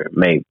career,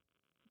 maybe.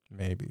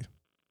 Maybe.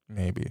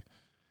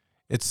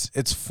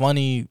 It's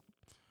funny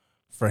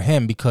for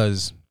him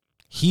because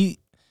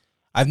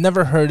I've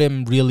never heard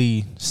him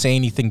really say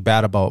anything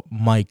bad about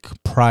Mike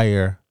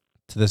prior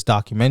to this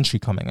documentary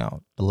coming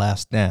out, The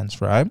Last Dance,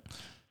 right?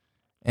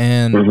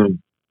 And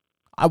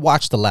I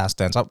watched The Last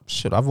Dance.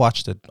 I've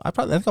watched it. I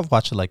think I've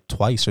watched it like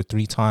twice or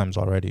three times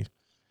already.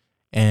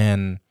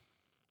 And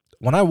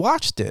when I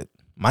watched it,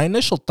 my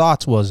initial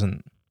thoughts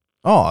wasn't,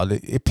 oh,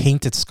 it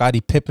painted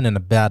Scottie Pippen in a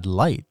bad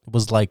light. It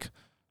was like,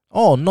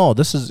 oh no,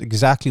 this is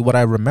exactly what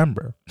I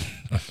remember.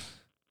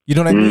 You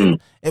know what I mean?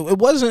 It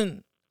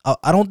wasn't,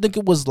 I don't think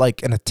it was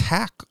like an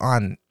attack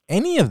on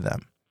any of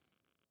them.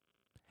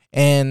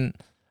 And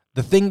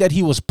the thing that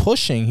he was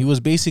pushing, he was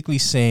basically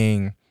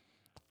saying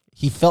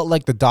he felt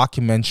like the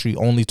documentary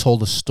only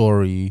told a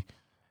story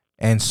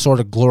and sort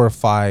of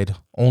glorified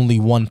only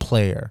one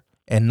player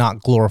and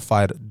not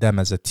glorified them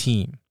as a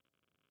team.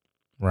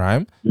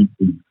 Right?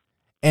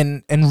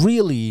 And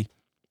really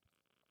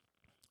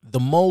the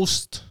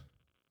most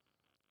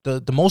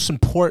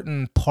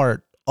important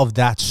part of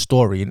that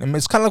story, and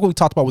it's kind of like what we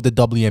talked about with the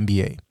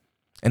WNBA,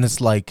 and it's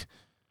like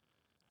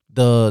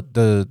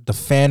the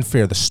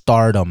fanfare, the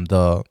stardom,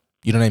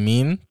 you know what I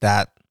mean,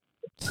 that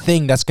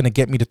thing that's going to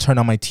get me to turn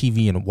on my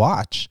TV and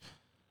watch.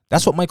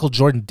 That's what Michael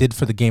Jordan did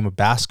for the game of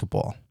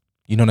basketball.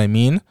 You know what I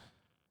mean?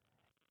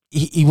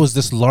 He was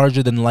this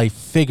larger than life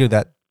figure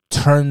that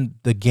turned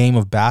the game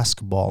of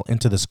basketball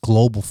into this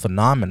global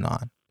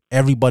phenomenon.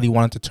 Everybody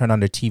wanted to turn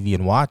on their TV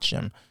and watch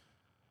him.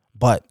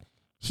 But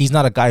he's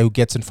not a guy who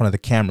gets in front of the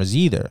cameras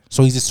either.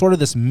 So he's sort of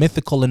this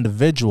mythical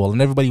individual,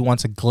 and everybody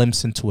wants a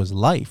glimpse into his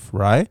life,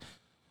 right?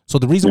 So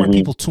the reason why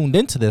people tuned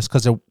into this,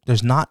 because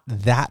there's not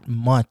that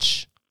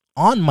much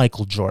on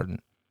Michael Jordan.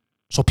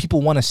 So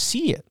people want to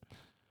see it,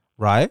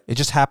 right? It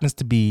just happens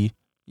to be,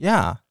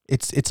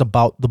 it's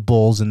about the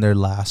Bulls and their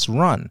last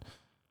run.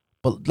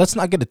 But let's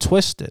not get it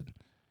twisted.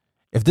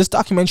 If this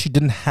documentary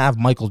didn't have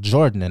Michael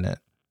Jordan in it,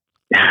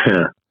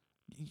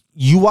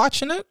 you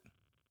watching it?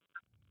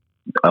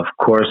 Of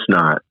course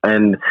not.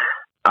 And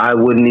I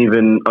wouldn't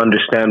even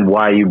understand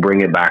why you bring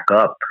it back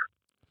up.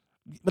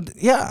 But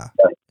yeah.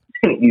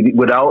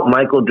 Without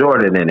Michael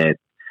Jordan in it,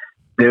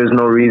 there's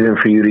no reason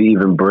for you to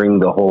even bring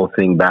the whole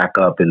thing back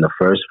up in the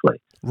first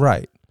place.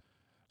 Right.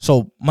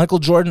 So Michael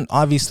Jordan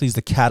obviously is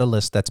the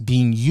catalyst that's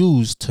being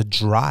used to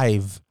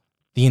drive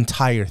the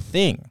entire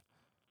thing,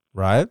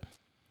 right?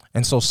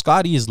 And so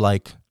Scottie is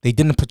like, he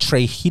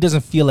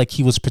doesn't feel like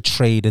he was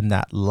portrayed in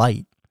that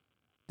light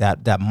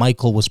that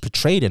Michael was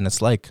portrayed in.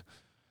 It's like,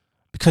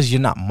 because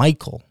you're not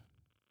Michael.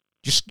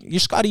 you're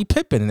Scottie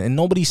Pippen, and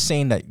nobody's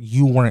saying that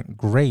you weren't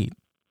great,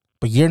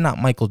 but you're not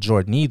Michael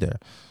Jordan either.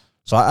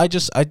 So I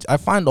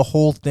find the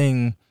whole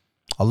thing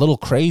a little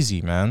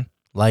crazy, man.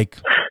 Like,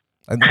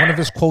 one of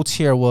his quotes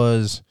here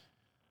was,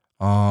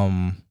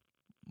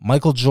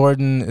 Michael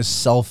Jordan is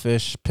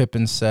selfish,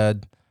 Pippen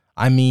said.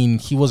 I mean,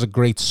 he was a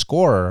great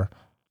scorer,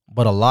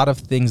 but a lot of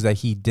things that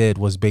he did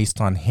was based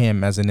on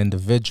him as an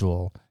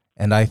individual.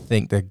 And I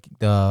think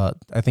that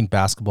I think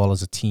basketball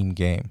is a team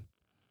game.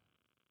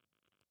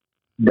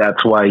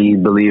 That's why he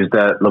believes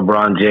that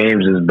LeBron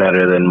James is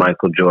better than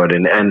Michael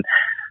Jordan. And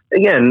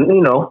again,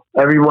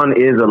 everyone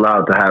is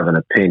allowed to have an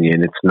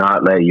opinion. It's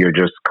not that you're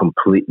just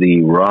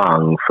completely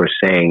wrong for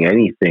saying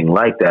anything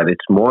like that.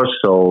 It's more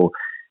so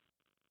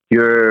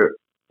you're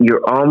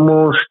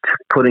almost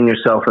putting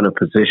yourself in a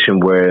position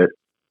where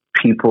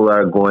people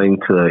are going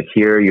to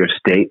hear your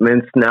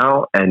statements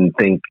now and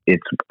think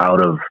it's out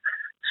of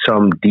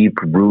some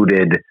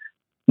deep-rooted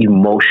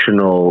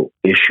emotional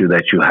issue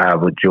that you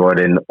have with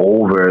Jordan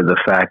over the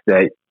fact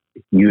that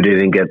you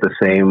didn't get the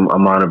same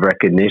amount of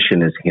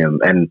recognition as him.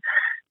 And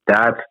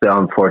that's the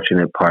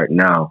unfortunate part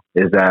now,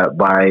 is that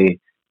by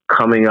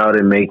coming out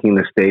and making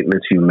the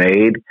statements you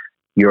made,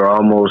 you're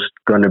almost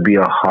going to be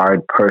a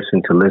hard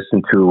person to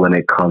listen to when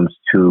it comes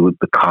to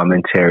the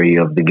commentary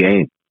of the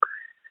game.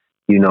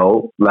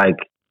 Like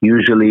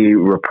usually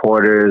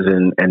reporters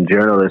and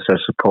journalists are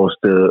supposed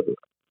to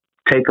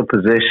take a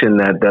position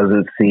that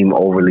doesn't seem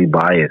overly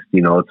biased.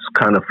 It's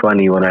kind of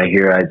funny when I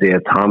hear Isaiah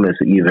Thomas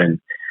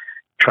even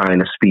trying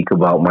to speak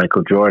about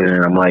Michael Jordan,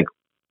 and I'm like,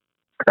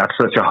 that's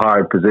such a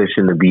hard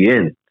position to be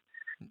in,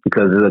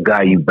 because there's a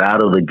guy you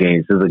battled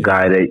against, there's a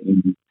guy that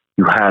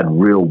you had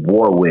real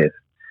war with.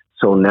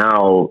 So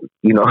now,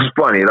 it's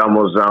funny. It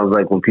almost sounds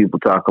like when people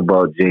talk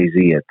about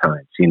Jay-Z at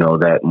times,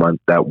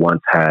 that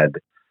once had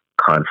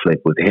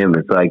conflict with him.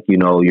 It's like,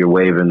 you're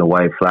waving the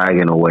white flag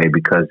in a way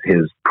because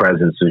his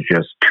presence is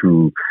just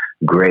too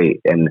great.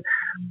 And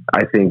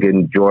I think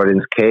in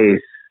Jordan's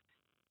case,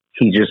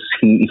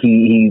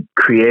 he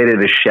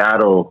created a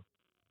shadow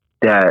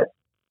that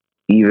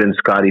even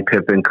Scottie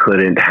Pippen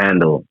couldn't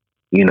handle,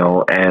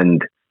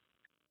 and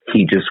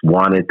he just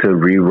wanted to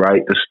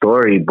rewrite the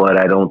story, but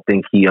I don't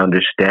think he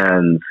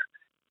understands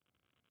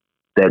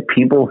that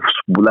people,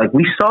 like,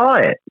 we saw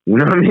it. You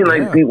know what I mean?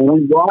 Like, we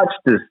watched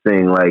this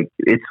thing, like,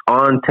 it's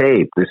on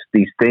tape.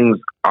 These things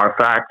are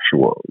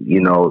factual,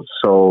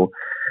 so.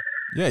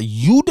 Yeah,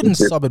 you didn't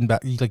sub in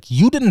back. Like,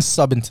 you didn't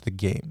sub into the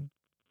game.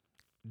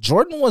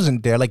 Jordan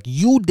wasn't there. Like,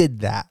 you did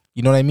that.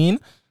 You know what I mean?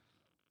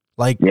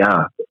 Like,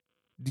 yeah.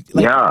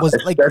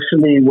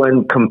 Especially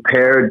when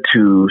compared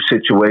to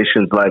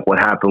situations like what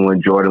happened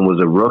when Jordan was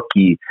a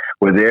rookie,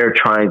 where they're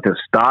trying to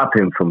stop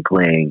him from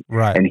playing,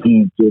 right? And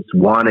he just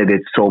wanted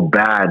it so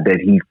bad that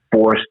he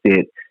forced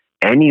it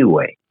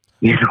anyway.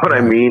 You know what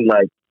I mean?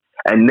 Like,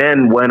 and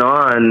then went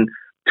on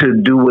to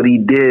do what he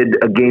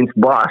did against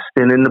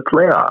Boston in the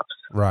playoffs.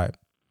 Right.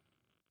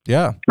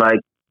 Yeah.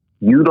 Like,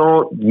 you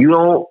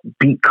don't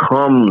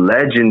become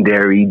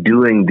legendary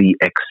doing the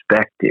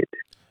expected.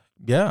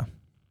 Yeah.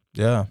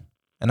 Yeah.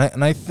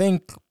 And I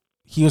think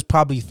he was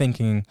probably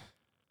thinking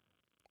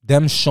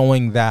them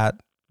showing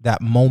that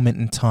moment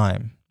in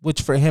time,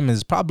 which for him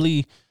is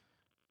probably,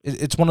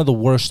 it's one of the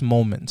worst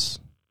moments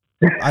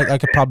I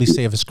could probably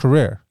say of his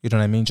career. You know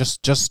what I mean?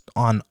 Just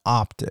on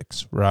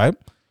optics, right?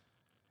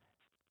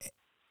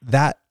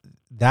 That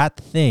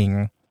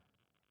thing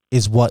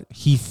is what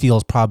he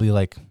feels probably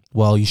like,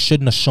 well, you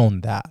shouldn't have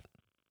shown that.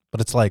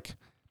 But it's like,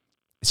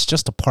 it's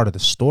just a part of the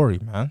story,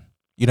 man.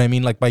 You know what I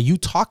mean? Like, by you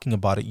talking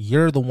about it,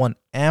 you're the one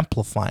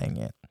amplifying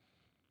it.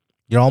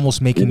 You're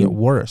almost making it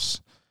worse,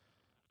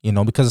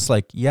 because it's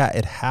like, yeah,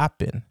 it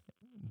happened,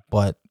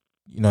 but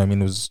I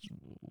mean, it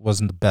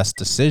wasn't the best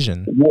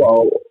decision.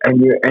 Well,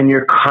 and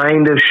you're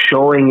kind of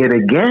showing it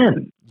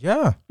again.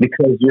 Yeah.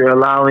 Because you're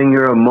allowing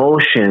your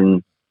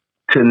emotion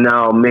to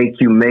now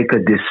make you make a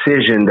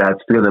decision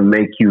that's going to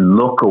make you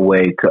look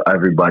away to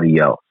everybody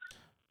else.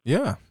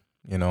 Yeah.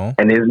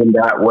 And isn't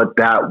that what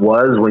that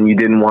was when you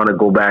didn't want to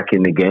go back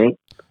in the game?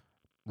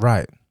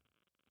 Right.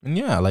 And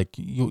yeah, like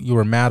you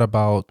were mad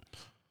about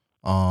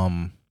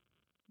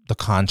the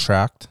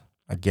contract.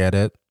 I get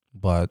it.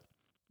 But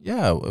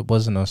yeah, it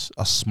wasn't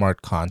a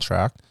smart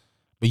contract.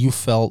 But you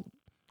felt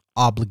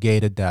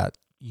obligated that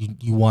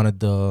you wanted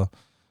the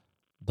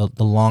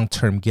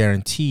long-term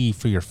guarantee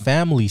for your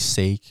family's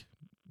sake,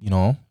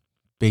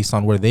 based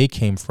on where they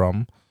came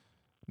from.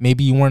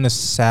 Maybe you weren't as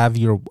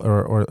savvy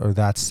or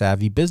that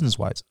savvy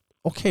business-wise.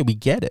 Okay, we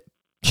get it.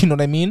 You know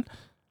what I mean?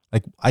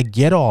 Like, I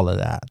get all of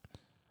that.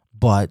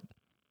 But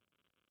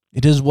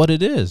it is what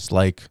it is.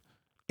 Like,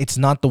 it's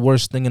not the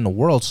worst thing in the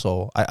world.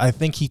 So I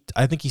think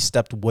he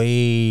stepped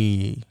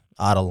way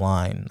out of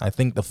line. I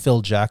think the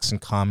Phil Jackson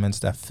comments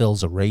that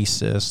Phil's a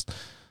racist.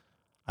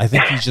 I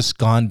think he's just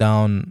gone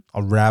down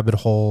a rabbit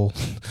hole.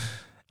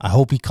 I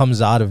hope he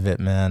comes out of it,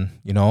 man.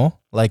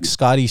 Like,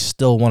 Scottie's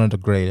still one of the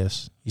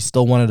greatest. He's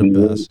still one of the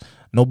best.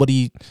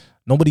 Nobody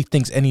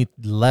thinks any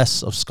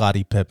less of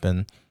Scottie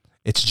Pippen.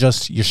 It's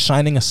just you're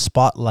shining a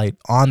spotlight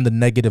on the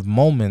negative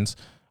moments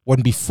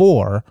when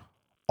before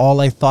all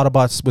I thought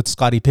about with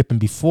Scottie Pippen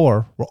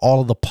before were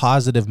all of the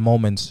positive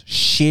moments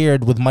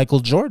shared with Michael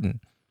Jordan.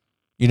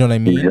 You know what I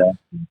mean? Exactly.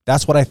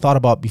 That's what I thought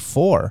about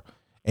before.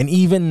 And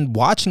even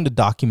watching the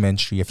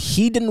documentary, if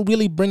he didn't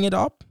really bring it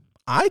up,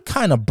 I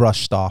kind of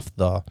brushed off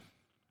the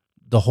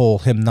whole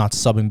him not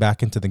subbing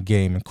back into the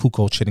game and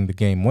Kukoc hitting the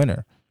game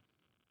winner.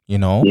 You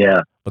know?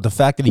 Yeah. But the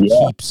fact that he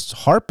keeps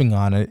harping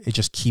on it, it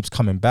just keeps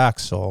coming back.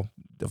 So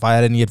if I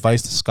had any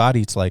advice to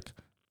Scottie, it's like,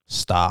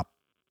 stop.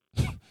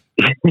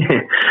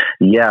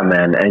 Yeah,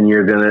 man. And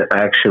you're going to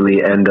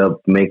actually end up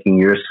making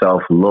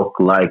yourself look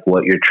like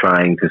what you're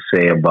trying to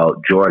say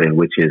about Jordan,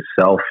 which is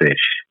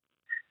selfish.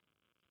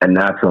 And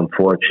that's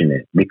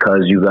unfortunate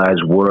because you guys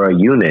were a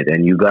unit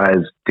and you guys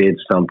did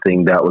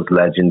something that was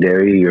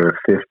legendary. You're a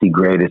 50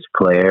 greatest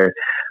player.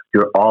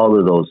 You're all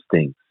of those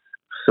things.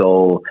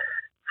 So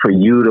for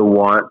you to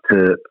want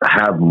to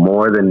have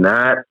more than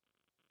that,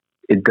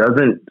 it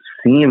doesn't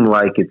seem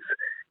like it's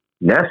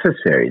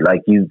necessary.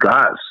 Like you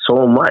got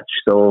so much.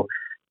 So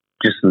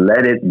just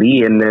let it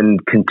be and then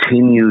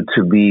continue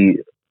to be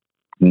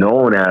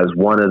known as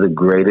one of the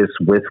greatest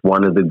with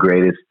one of the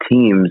greatest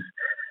teams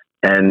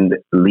and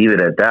leave it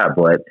at that.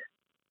 But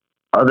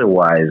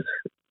otherwise,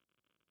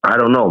 I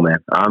don't know, man.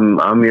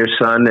 I'm your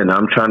son and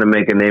I'm trying to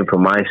make a name for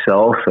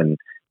myself, and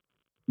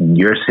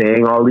you're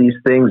saying all these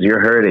things,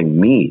 you're hurting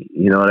me.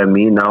 You know what I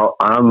mean? Now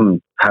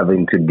I'm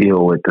having to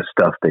deal with the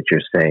stuff that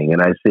you're saying.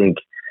 And I think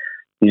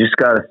you just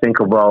got to think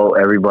about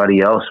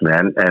everybody else,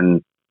 man.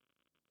 And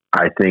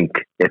I think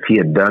if he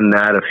had done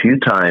that a few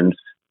times,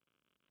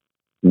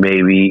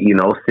 maybe, you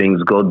know,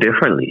 things go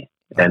differently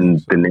and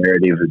the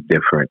narrative is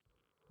different.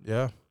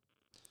 Yeah.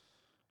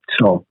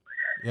 So,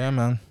 yeah,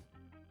 man.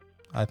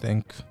 I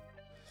think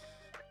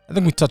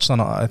we touched on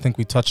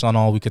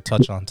all we could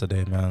touch on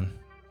today, man,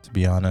 to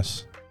be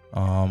honest.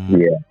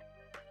 Yeah.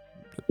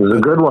 It was a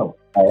good one.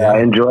 I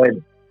enjoyed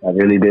it. I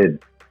really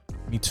did.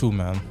 Me too,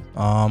 man.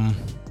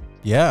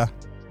 Yeah.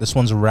 This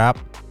one's a wrap.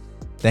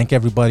 Thank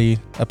everybody.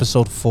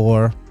 Episode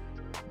 4,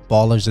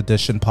 Ballers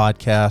Edition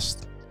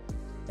podcast.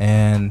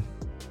 And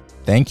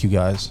thank you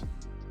guys.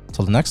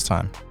 Till the next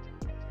time.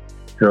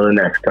 Till the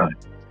next time.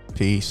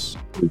 Peace.